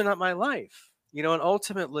it's also not my life, and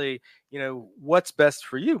ultimately, what's best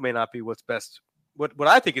for you may not be what's best. What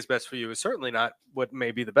I think is best for you is certainly not what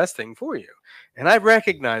may be the best thing for you. And I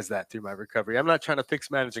recognize that through my recovery. I'm not trying to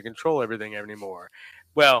fix, manage, and control everything anymore.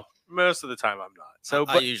 Well, most of the time I'm not. So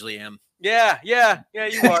I usually am. Yeah, you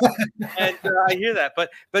are. And I hear that.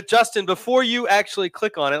 But Justin, before you actually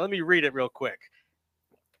click on it, let me read it real quick.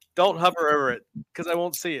 Don't hover over it because I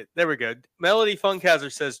won't see it. There we go. Melody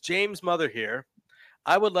Funkhauser says, James' mother here.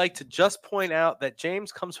 I would like to just point out that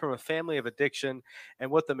James comes from a family of addiction, and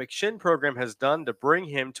what the McShin program has done to bring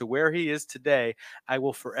him to where he is today, I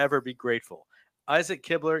will forever be grateful. Isaac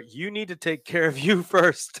Kibler, you need to take care of you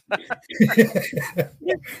first so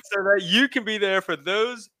that you can be there for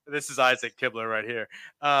those. This is Isaac Kibler right here.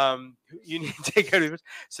 You need to take care of you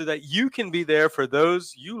so that you can be there for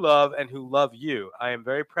those you love and who love you. I am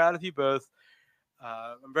very proud of you both.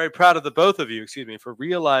 I'm very proud of the both of you, for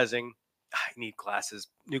realizing I need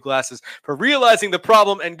new glasses, for realizing the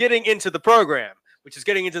problem and getting into the program, which is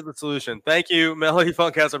getting into the solution. Thank you, Melody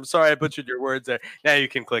Funkhouse. I'm sorry I butchered your words there. Now you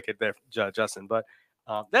can click it there, Justin. But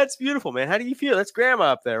that's beautiful, man. How do you feel? That's grandma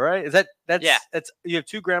up there, right? That's you have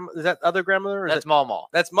two grandma. Is that other grandmother? That's Mama.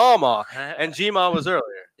 That's Mama, and G-Ma was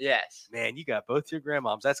earlier. Yes. Man, you got both your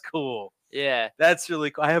grandmoms. That's cool. Yeah, that's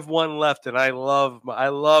really cool. I have one left, and I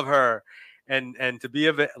love her, and to be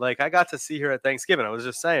like I got to see her at Thanksgiving. I was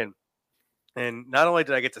just saying. And not only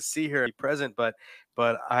did I get to see her be present, but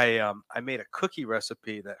I made a cookie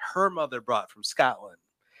recipe that her mother brought from Scotland.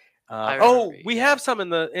 We have some in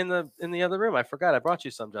the other room. I forgot I brought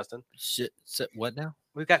you some, Justin. What now?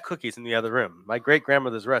 We've got cookies in the other room. My great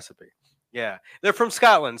grandmother's recipe. Yeah, they're from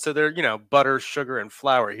Scotland, so they're butter, sugar, and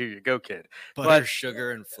flour. Here you go, kid. Butter,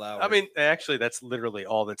 sugar, and flour. I mean, actually, that's literally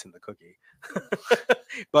all that's in the cookie.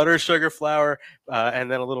 Butter, sugar, flour, and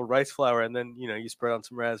then a little rice flour, and then you spread on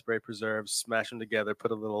some raspberry preserves, smash them together,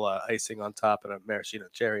 put a little icing on top, and a maraschino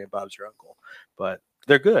cherry, and Bob's your uncle. But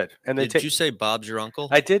they're good. And they did you say Bob's your uncle?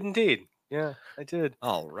 I did indeed. Yeah, I did.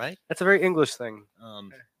 All right. That's a very English thing.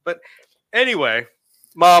 But anyway,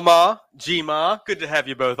 Mama, G-Ma, good to have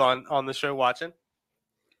you both on the show watching.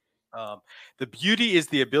 The beauty is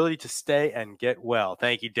the ability to stay and get well.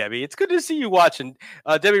 Thank you, Debbie. It's good to see you watching.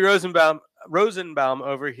 Debbie Rosenbaum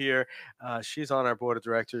over here. She's on our board of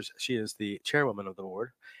directors. She is the chairwoman of the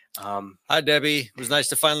board. Hi, Debbie. It was nice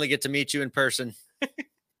to finally get to meet you in person.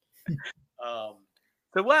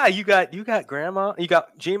 So wow, you got grandma, you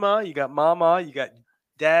got G-Ma, you got Mama, you got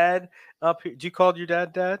Dad up here. Do you call your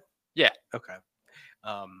dad Dad? Yeah. Okay.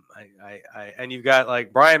 And you've got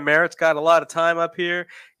like Brian Merritt's got a lot of time up here.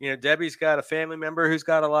 Debbie's got a family member who's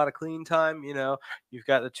got a lot of clean time. You've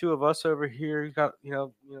got the two of us over here. You've got,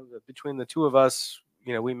 between the two of us,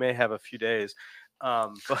 we may have a few days,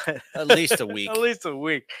 but at least a week. At least a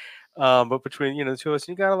week. But between the two of us,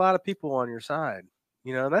 you got a lot of people on your side.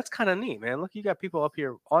 And that's kind of neat, man. Look, you got people up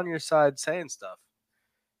here on your side saying stuff.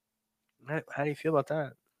 How do you feel about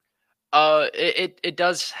that? It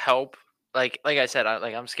does help. Like I said,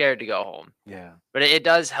 I'm scared to go home. Yeah. But it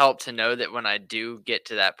does help to know that when I do get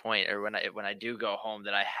to that point, or when I do go home,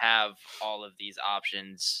 that I have all of these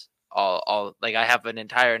options. All like I have an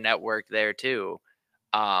entire network there too.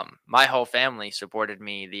 My whole family supported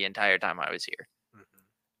me the entire time I was here.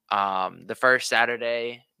 Mm-hmm. The first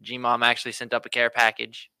Saturday, G-Mom actually sent up a care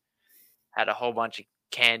package. Had a whole bunch of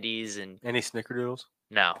candies and any snickerdoodles?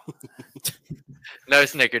 No. No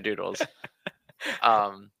snickerdoodles.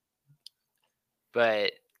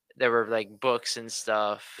 But there were like books and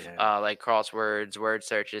stuff, like crosswords, word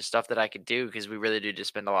searches, stuff that I could do because we really do just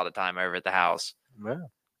spend a lot of time over at the house.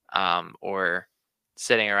 Yeah. Or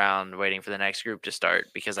sitting around waiting for the next group to start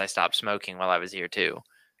because I stopped smoking while I was here too.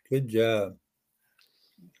 Good job.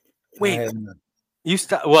 Wait, You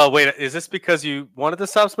stop. Well, wait. Is this because you wanted to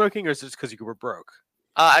stop smoking, or is this because you were broke?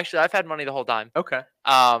 Actually, I've had money the whole time. Okay.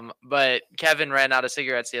 But Kevin ran out of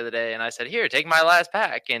cigarettes the other day, and I said, "Here, take my last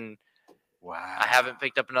pack," and Wow. I haven't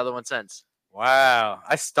picked up another one since. Wow.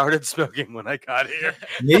 I started smoking when I got here.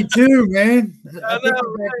 Me too, man. I picked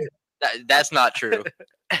know, it back That's not true.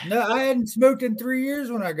 No, I hadn't smoked in 3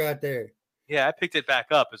 years when I got there. Yeah, I picked it back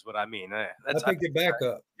up, is what I mean. I picked it back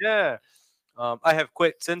up. Yeah. I have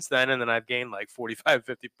quit since then, and then I've gained like 45,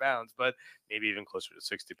 50 pounds, but maybe even closer to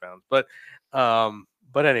 60 pounds. But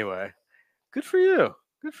anyway, good for you.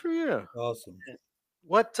 Good for you. Awesome.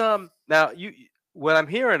 What now what I'm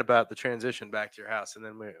hearing about the transition back to your house, and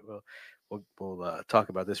then we'll talk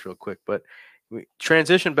about this real quick. But we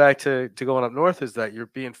transition back to going up north is that you're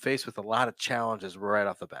being faced with a lot of challenges right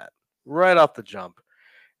off the bat, right off the jump,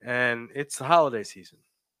 and it's the holiday season.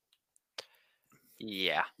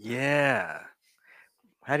 Yeah. Yeah.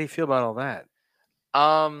 How do you feel about all that?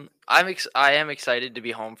 I am excited to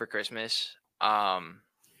be home for Christmas.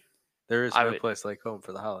 There is no place like home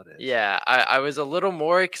for the holidays. Yeah, I was a little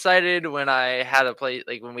more excited when I had a place,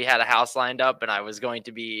 like when we had a house lined up and I was going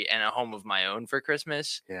to be in a home of my own for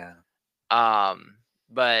Christmas. Yeah.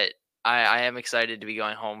 But I am excited to be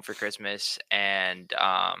going home for Christmas and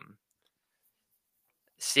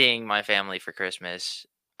seeing my family for Christmas.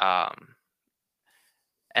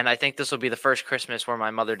 And I think this will be the first Christmas where my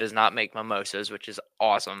mother does not make mimosas, which is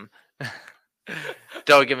awesome.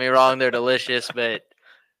 Don't get me wrong, they're delicious, but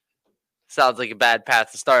sounds like a bad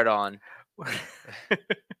path to start on. Well,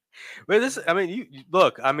 you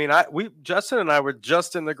look, Justin and I were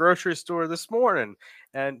just in the grocery store this morning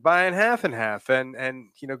and buying half and half, and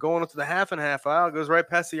going up to the half and half aisle goes right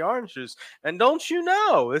past the orange juice. And don't you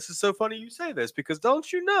know, this is so funny you say this, because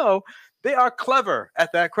don't you know, they are clever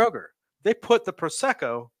at that Kroger. They put the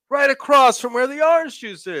Prosecco right across from where the orange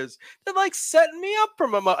juice is. They're like setting me up for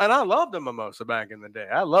mimosa. And I loved a mimosa back in the day.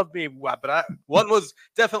 I loved me, but one was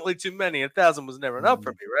definitely too many. 1,000 was never enough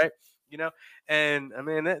for me, right? And I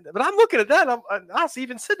mean, but I'm looking at that. I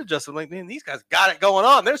even said to Justin, like, man, these guys got it going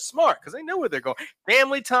on. They're smart because they know where they're going.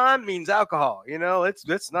 Family time means alcohol.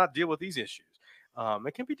 Let's not deal with these issues.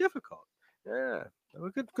 It can be difficult. Yeah,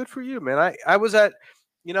 good for you, man. I've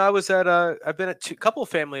been at a couple of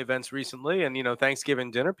family events recently, and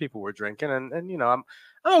Thanksgiving dinner, people were drinking, and I'm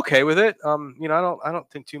okay with it. I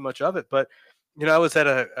don't think too much of it, but I was at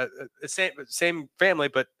a same family,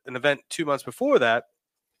 but an event 2 months before that,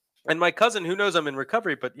 and my cousin, who knows I'm in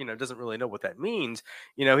recovery, but doesn't really know what that means.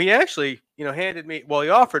 He actually he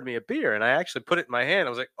offered me a beer, and I actually put it in my hand.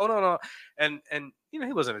 I was like, oh no, and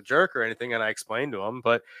he wasn't a jerk or anything, and I explained to him,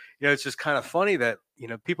 but it's just kind of funny that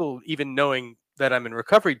people, even knowing that I'm in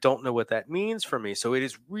recovery, don't know what that means for me. So it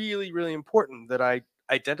is really, really important that I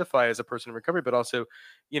identify as a person in recovery, but also,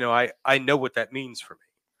 I know what that means for me.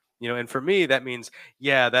 And for me, that means,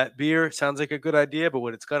 yeah, that beer sounds like a good idea, but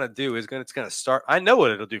what it's going to do is it's going to start. I know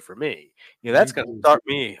what it'll do for me. That's going to start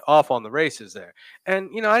me off on the races there.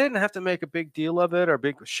 And, I didn't have to make a big deal of it or a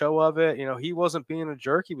big show of it. He wasn't being a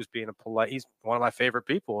jerk. He was being he's one of my favorite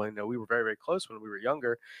people. And, we were very, very close when we were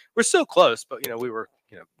younger. We're still close, but, we were,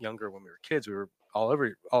 younger when we were kids. We were all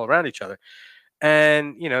around each other.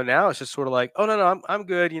 And, now it's just sort of like, oh, no, I'm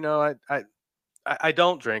good. I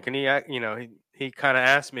don't drink. And he kind of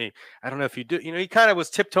asked me, I don't know if you do, he kind of was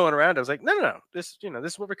tiptoeing around. I was like, no, this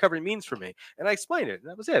is what recovery means for me. And I explained it. And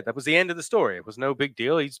that was it. That was the end of the story. It was no big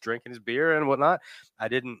deal. He's drinking his beer and whatnot. I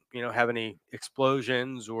didn't, have any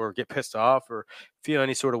explosions or get pissed off or feel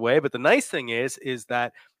any sort of way. But the nice thing is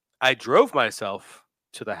that I drove myself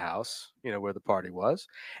to the house, where the party was.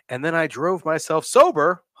 And then I drove myself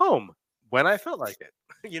sober home when I felt like it,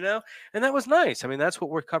 and that was nice. I mean, that's what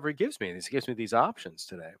recovery gives me. It gives me these options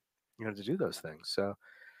today, to do those things. So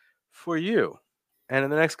for you, and in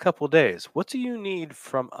the next couple of days, what do you need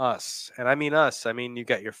from us? And I mean us. I mean, you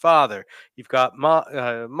got your father, you've got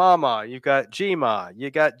Mama, you've got G-Ma, you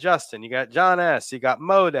got Justin, you got John S., you got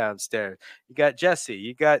Mo downstairs, you got Jesse,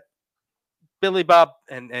 you got Billy Bob,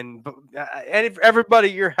 and everybody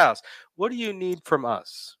at your house. What do you need from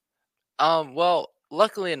us? Well,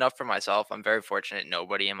 luckily enough for myself, I'm very fortunate.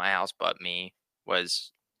 Nobody in my house but me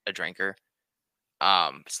was a drinker.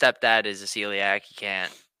 Stepdad is a celiac. He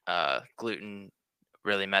can't, gluten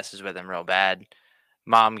really messes with him real bad.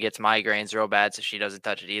 Mom gets migraines real bad, so she doesn't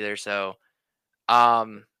touch it either. So,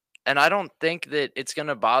 and I don't think that it's going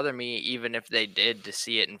to bother me even if they did to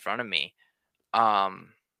see it in front of me.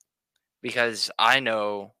 Because I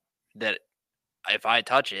know that if I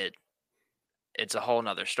touch it, it's a whole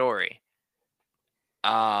nother story.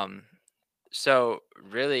 So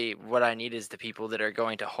really what I need is the people that are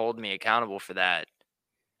going to hold me accountable for that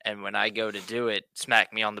and when I go to do it,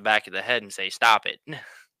 smack me on the back of the head and say, "Stop it."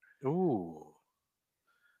 Ooh.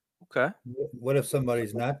 Okay. What if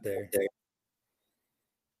somebody's not there?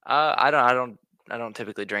 I don't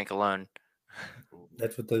typically drink alone.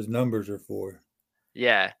 That's what those numbers are for.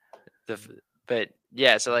 Yeah, but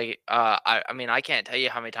yeah, so like I mean, I can't tell you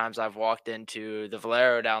how many times I've walked into the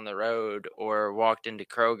Valero down the road or walked into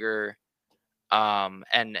Kroger, and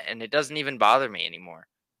it doesn't even bother me anymore.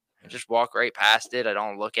 I just walk right past it. I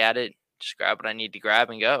don't look at it. Just grab what I need to grab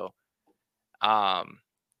and go.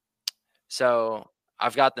 So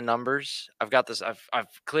I've got the numbers. I've got this.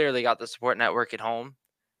 I've clearly got the support network at home.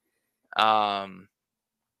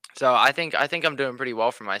 So I think I'm doing pretty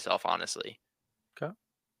well for myself, honestly. Okay.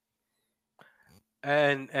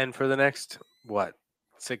 And for the next what,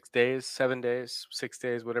 6 days, 7 days, 6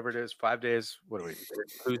 days, whatever it is, 5 days. What are we?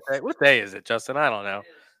 Tuesday. What day is it, Justin? I don't know.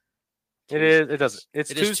 It is. It doesn't.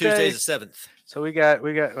 It's It Tuesday. is Tuesday the 7th. So we got.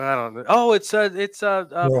 I don't know. Oh, it's Pearl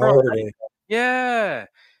Pearl Harbor Day. Day. Yeah.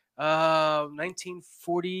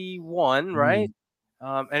 1941, right?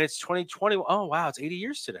 And it's 2020. Oh wow, it's 80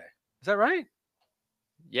 years today. Is that right?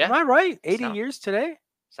 Yeah, Am I right? 80 Sound- years today?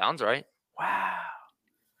 sounds right. Wow.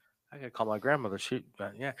 I gotta call my grandmother.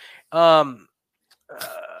 Yeah.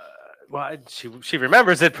 Well, she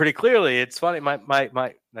remembers it pretty clearly. It's funny.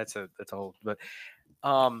 My that's old. But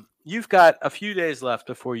you've got a few days left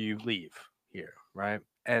before you leave here, right?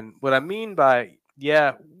 And what I mean by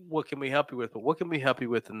what can we help you with? But what can we help you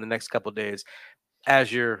with in the next couple of days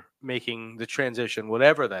as you're making the transition,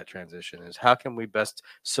 whatever that transition is? How can we best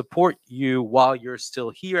support you while you're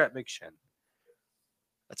still here at McShin?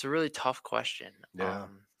 That's a really tough question. Yeah.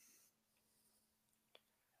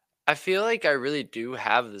 I feel like I really do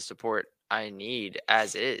have the support I need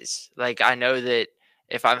as is. Like, I know that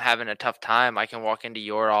if I'm having a tough time, I can walk into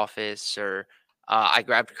your office, or I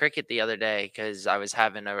grabbed Cricket the other day because I was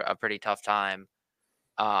having a pretty tough time.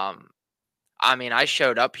 I mean, I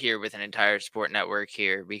showed up here with an entire support network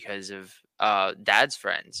here because of Dad's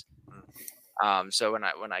friends. So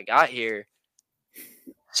when I got here,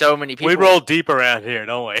 so many people. We roll deep around here,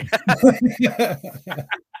 don't we?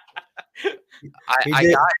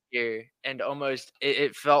 I got here and almost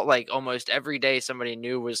it felt like almost every day somebody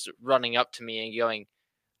new was running up to me and going,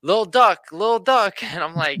 Lil Duck," and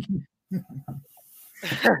I'm like,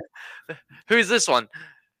 who's this one?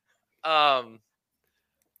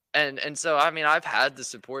 And so I mean, I've had the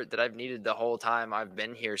support that I've needed the whole time I've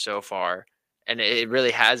been here so far, and it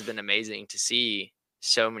really has been amazing to see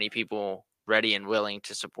so many people ready and willing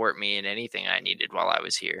to support me in anything I needed while I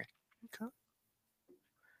was here. Okay.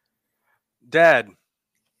 Dad,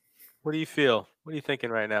 what do you feel? What are you thinking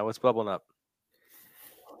right now? What's bubbling up?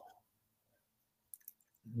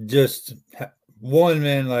 Just one,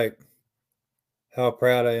 man, like how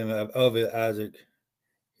proud I am of it, Isaac.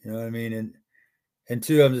 You know what I mean? And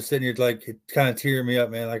two, I'm just sitting here like it kind of tearing me up,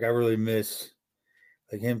 man. Like I really miss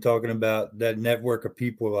like him talking about that network of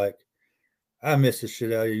people. Like I miss the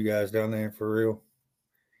shit out of you guys down there for real.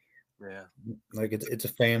 Yeah. Like it's a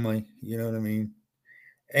family, you know what I mean?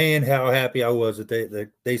 And how happy I was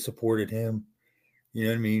that they supported him. You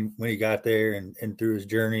know what I mean? When he got there and through his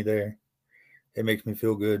journey there, it makes me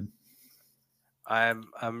feel good.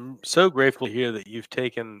 I'm so grateful to hear that you've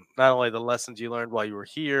taken not only the lessons you learned while you were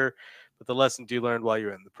here, but the lessons you learned while you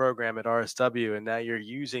were in the program at RSW, and now you're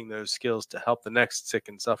using those skills to help the next sick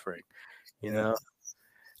and suffering. You know,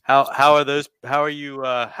 how are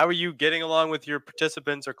you getting along with your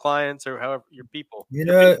participants or clients or however your people? You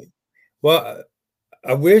know, well,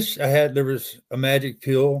 I wish there was a magic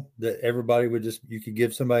pill that everybody you could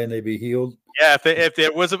give somebody and they'd be healed. Yeah,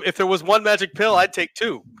 if there was one magic pill, I'd take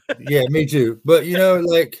two. Yeah, me too. But you know,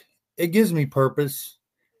 like it gives me purpose.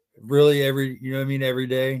 Really, every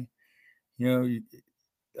day. You know,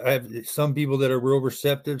 I have some people that are real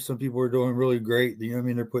receptive. Some people are doing really great. You know what I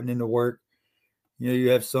mean? They're putting in the work. You know, you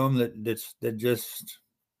have some that just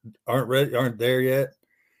aren't there yet.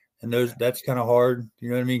 And that's kind of hard, you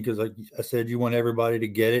know what I mean? Because like I said, you want everybody to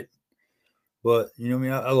get it. But you know what I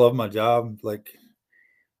mean? I love my job. Like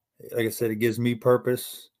I said, it gives me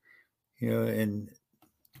purpose, you know, and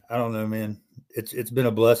I don't know, man. It's been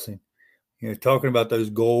a blessing. You know, talking about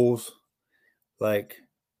those goals, like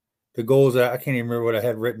the goals that I can't even remember what I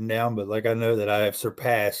had written down, but like I know that I have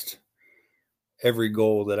surpassed every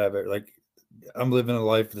goal that I've ever, like I'm living a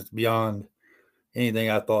life that's beyond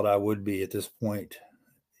anything I thought I would be at this point.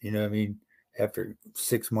 You know what I mean? After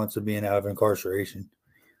 6 months of being out of incarceration,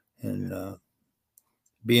 and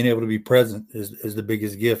being able to be present is the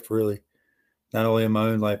biggest gift, really. Not only in my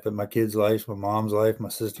own life, but my kids' life, my mom's life, my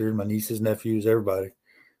sister, my nieces, nephews, everybody.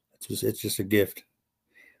 It's just a gift.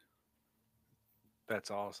 That's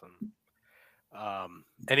awesome.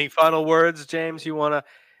 Any final words, James?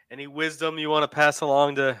 Any wisdom you want to pass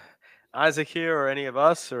along to Isaac here, or any of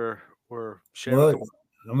us, or share? Well, With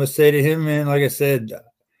I'm gonna say to him, man, like I said,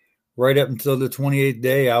 right up until the 28th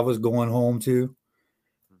day, I was going home too.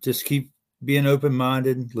 Just keep being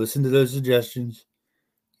open-minded, listen to those suggestions.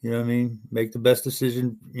 You know what I mean? Make the best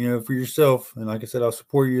decision, for yourself. And like I said, I'll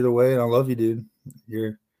support you either way. And I love you, dude.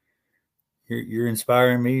 You're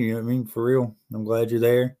inspiring me. You know what I mean? For real. I'm glad you're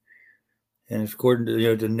there. And according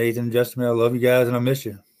to to Nathan and Justin, I love you guys and I miss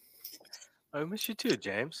you. I miss you too,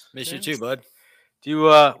 James. Miss you too, bud. Do you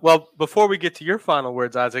well, before we get to your final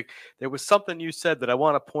words, Isaac, there was something you said that I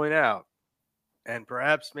want to point out. And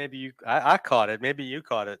perhaps maybe I caught it. Maybe you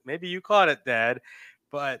caught it. Maybe you caught it, Dad.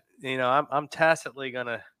 But I'm tacitly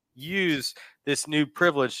gonna use this new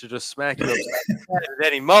privilege to just smack you upside at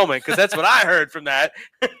any moment, because that's what I heard from that.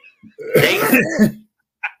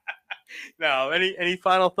 No, any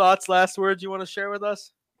final thoughts, last words you want to share with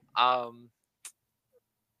us? No,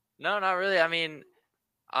 not really. I mean,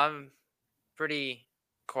 I'm pretty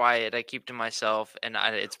quiet. I keep to myself, and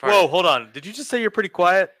it's part. Whoa, hold on. Did you just say you're pretty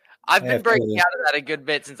quiet? I've been breaking out of that a good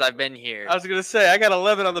bit since I've been here. I was going to say, I got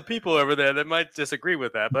 11 other people over there that might disagree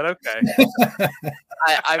with that, but okay.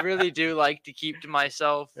 I really do like to keep to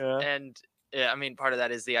myself. Yeah. And I mean, part of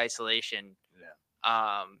that is the isolation.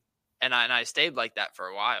 Yeah. And I stayed like that for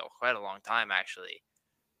a while, quite a long time, actually.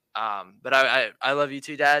 But I love you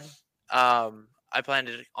too, Dad. I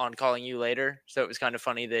planned on calling you later, so it was kind of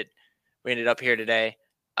funny that we ended up here today.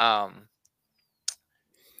 And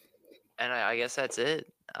I guess that's it.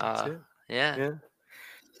 That's it. Yeah. You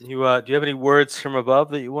do you have any words from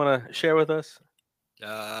above that you want to share with us?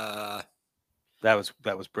 That was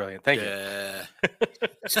brilliant. Thank you.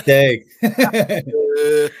 Stay.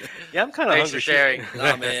 Yeah, I'm kind of Thanks for sharing.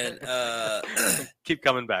 Oh man, keep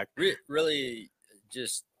coming back. Really,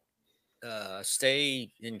 just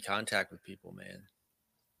stay in contact with people, man.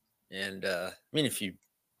 And I mean, if you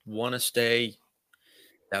want to stay,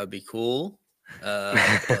 that would be cool. But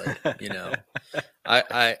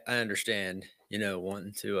I understand,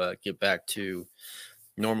 wanting to get back to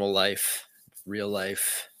normal life, real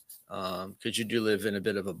life, because you do live in a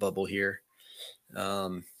bit of a bubble here.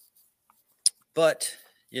 But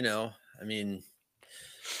I mean,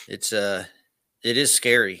 it is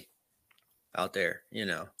scary out there.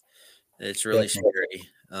 It's really scary.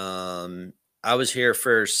 I was here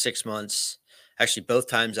for 6 months. Actually, both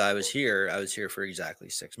times I was here for exactly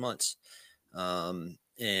 6 months. And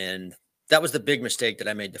that was the big mistake that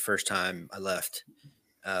I made the first time I left.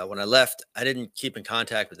 When I left, I didn't keep in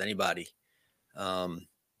contact with anybody. I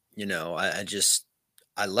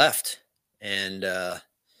left, and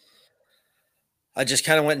I just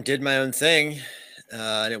kind of went and did my own thing.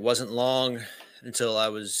 And it wasn't long until I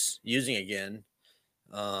was using again.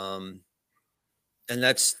 And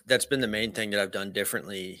that's been the main thing that I've done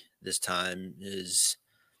differently this time is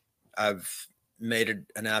I've made it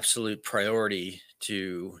an absolute priority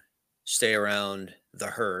to stay around the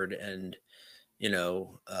herd and,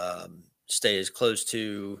 stay as close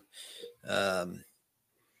to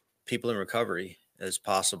people in recovery as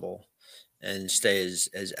possible and stay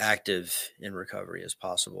as active in recovery as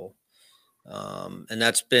possible. And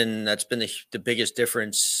that's been the biggest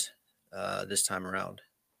difference this time around,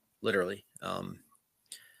 literally.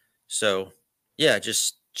 So yeah,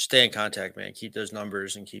 just stay in contact, man. Keep those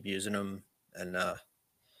numbers and keep using them. And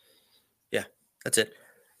yeah, that's it.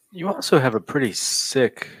 You also have a pretty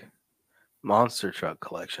sick monster truck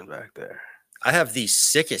collection back there. I have the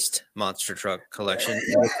sickest monster truck collection.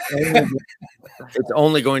 It's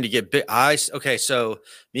only going to get big. Okay, so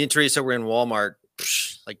me and Teresa were in Walmart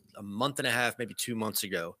like a month and a half, maybe 2 months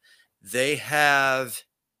ago. They have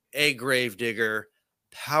a Gravedigger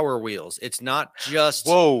Power Wheels. It's not just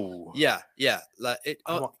whoa. Yeah. I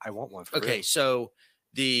want one. For okay, real. so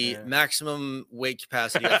the maximum weight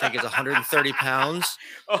capacity I think is 130 pounds.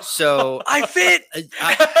 So I fit.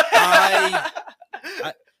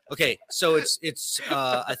 Okay, so it's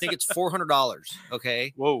I think it's $400.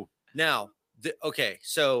 Okay. Whoa. Now, okay,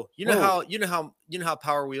 so you know how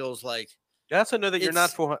Power Wheels like. I also know that you're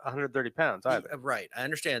not 130 pounds either. Right, I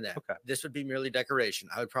understand that. Okay. This would be merely decoration.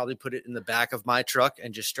 I would probably put it in the back of my truck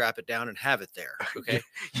and just strap it down and have it there. Okay.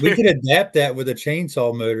 We could adapt that with a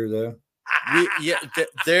chainsaw motor, though.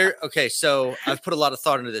 Okay, so I've put a lot of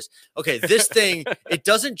thought into this. Okay, this thing, it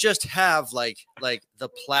doesn't just have like the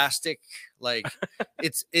plastic, like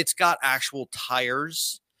it's got actual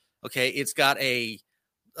tires. Okay, it's got a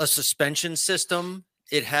suspension system.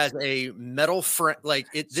 It has a metal frame, like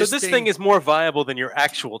it. So this thing is more viable than your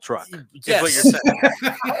actual truck. Yes. Is what you're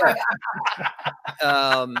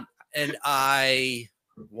saying. and I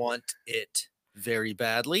want it very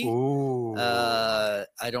badly. Ooh.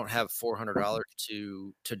 I don't have $400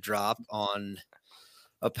 to drop on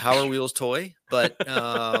a Power Wheels toy, but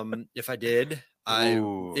if I did,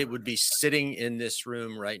 it would be sitting in this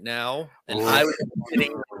room right now, and I would be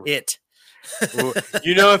sitting it.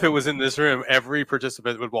 You know, if it was in this room, every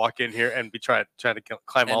participant would walk in here and be trying to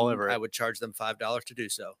climb all over it. I would charge them $5 to do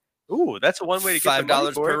so. Ooh, that's a one way to get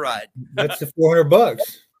 $5 per ride. That's the $400.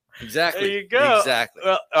 Exactly. There you go. Exactly.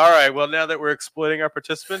 Well, all right. Well, now that we're exploiting our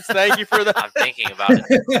participants, thank you for that. I'm thinking about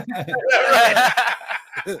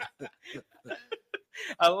it.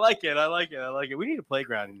 I like it. We need a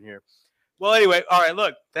playground in here. Well, anyway, all right.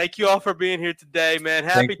 Look, thank you all for being here today, man.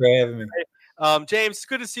 Thanks for having me. James, it's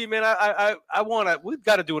good to see you, man. We've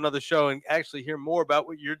got to do another show and actually hear more about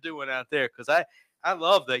what you're doing out there, because I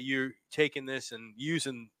love that you're taking this and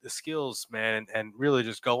using the skills, man, and really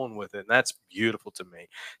just going with it. And that's beautiful to me.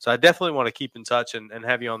 So I definitely want to keep in touch and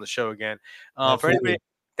have you on the show again. For anybody,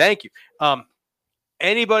 thank you.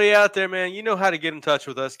 Anybody out there, man, you know how to get in touch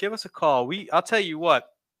with us. Give us a call. I'll tell you what.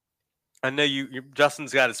 I know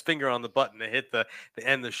Justin's got his finger on the button to hit the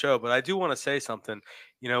end of the show, but I do want to say something.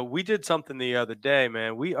 You know, we did something the other day,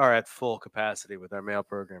 man. We are at full capacity with our mail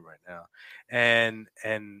program right now. And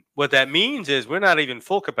what that means is we're not even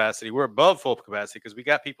full capacity. We're above full capacity because we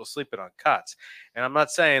got people sleeping on cots. And I'm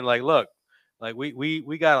not saying look,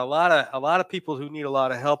 we got a lot of people who need a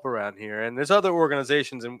lot of help around here. And there's other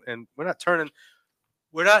organizations, and we're not turning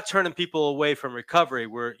people away from recovery.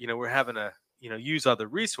 We're having to use other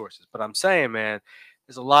resources. But I'm saying, man,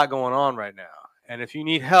 there's a lot going on right now. And if you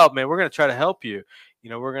need help, man, we're going to try to help you.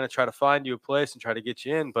 We're going to try to find you a place and try to get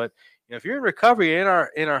you in. But if you're in recovery in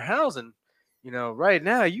our housing, right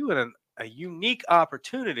now you in a unique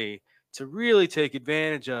opportunity to really take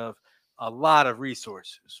advantage of a lot of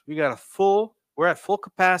resources. We're at full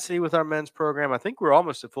capacity with our men's program. I think we're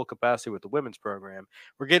almost at full capacity with the women's program.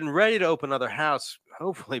 We're getting ready to open another house,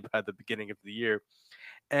 hopefully by the beginning of the year.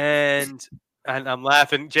 And I'm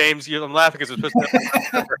laughing, James. I'm laughing because it's supposed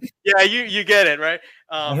to. Yeah, you get it, right?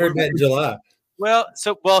 I heard that in July. Well,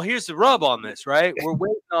 here's the rub on this, right? We're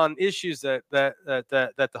waiting on issues that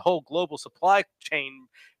the whole global supply chain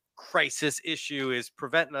crisis issue is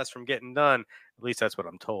preventing us from getting done. At least that's what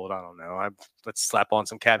I'm told. I don't know. Let's slap on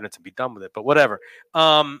some cabinets and be done with it. But whatever.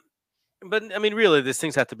 But I mean, really, these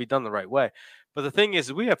things have to be done the right way. But the thing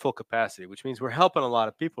is, we have full capacity, which means we're helping a lot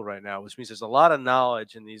of people right now, which means there's a lot of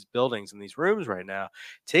knowledge in these buildings, in these rooms right now.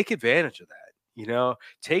 Take advantage of that.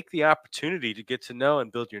 Take the opportunity to get to know and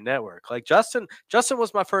build your network. Like Justin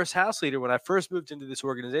was my first house leader when I first moved into this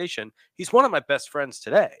organization. He's one of my best friends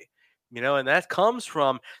today, and that comes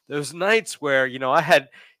from those nights where, I had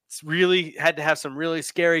to have some really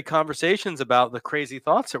scary conversations about the crazy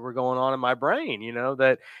thoughts that were going on in my brain,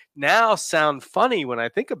 that now sound funny when I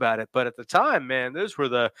think about it. But at the time, man, those were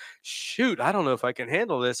I don't know if I can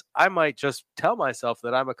handle this. I might just tell myself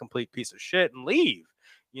that I'm a complete piece of shit and leave.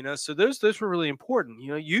 So those were really important.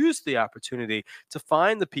 Use the opportunity to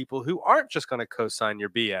find the people who aren't just going to co-sign your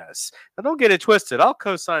BS. Now, don't get it twisted. I'll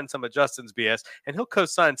co-sign some of Justin's BS, and he'll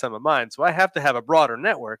co-sign some of mine. So I have to have a broader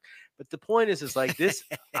network. But the point is like this.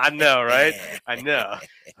 I know, right? I know.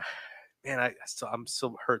 Man, I'm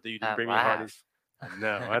so hurt that you didn't bring me Hardee's. I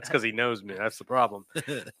know. That's because he knows me. That's the problem.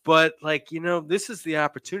 But this is the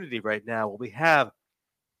opportunity right now where we have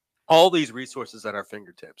all these resources at our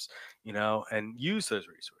fingertips, and use those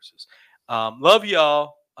resources. Love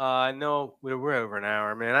y'all. I know we're over an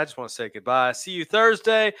hour, man. I just want to say goodbye. See you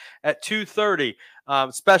Thursday at 2:30.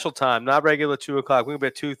 Special time, not regular 2 o'clock. We're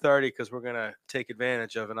going to be at 2:30 because we're going to take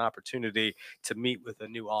advantage of an opportunity to meet with a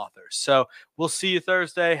new author. So we'll see you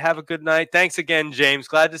Thursday. Have a good night. Thanks again, James.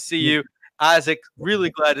 Glad to see you. Isaac, really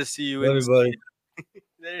glad to see you. Everybody.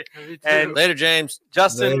 And later, James.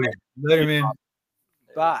 Justin. Later, man.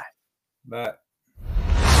 Bye. Bye.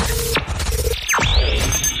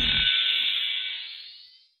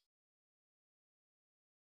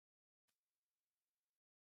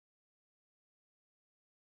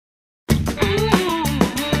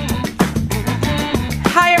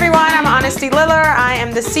 Hi everyone, I'm Honesty Liller. I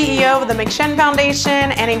am the CEO of the McShin Foundation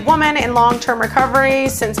and a woman in long-term recovery.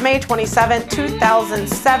 Since May 27,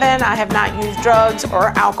 2007, I have not used drugs or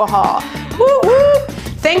alcohol. Woo woo!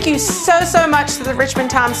 Thank you so much to the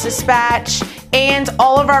Richmond Times-Dispatch and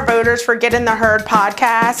all of our voters for Get in the Herd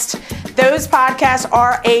podcast. Those podcasts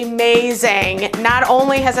are amazing. Not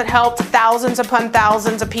only has it helped thousands upon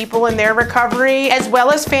thousands of people in their recovery, as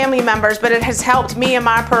well as family members, but it has helped me in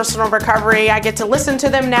my personal recovery. I get to listen to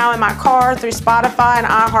them now in my car through Spotify and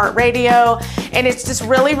iHeartRadio. And it's just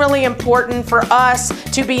really, really important for us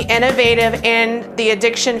to be innovative in the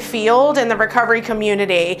addiction field and the recovery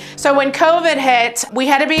community. So when COVID hit, we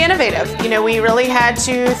had to be innovative. You know, we really had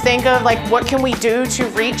to think of like, what can we do to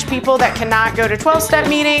reach people that cannot go to 12-step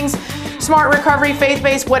meetings, Smart Recovery,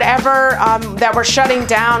 faith-based, whatever, that we're shutting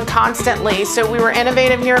down constantly. So we were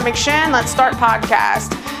innovative here at McShin. Let's start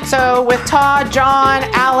podcast. So with Todd, John,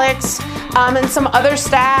 Alex, and some other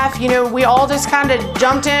staff, you know, we all just kind of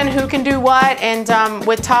jumped in who can do what. And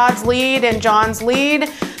with Todd's lead and John's lead,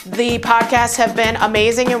 the podcasts have been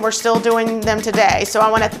amazing and we're still doing them today. So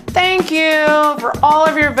I want to thank you for all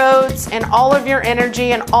of your votes and all of your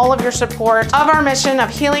energy and all of your support of our mission of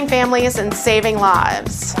healing families and saving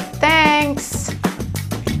lives. Thanks.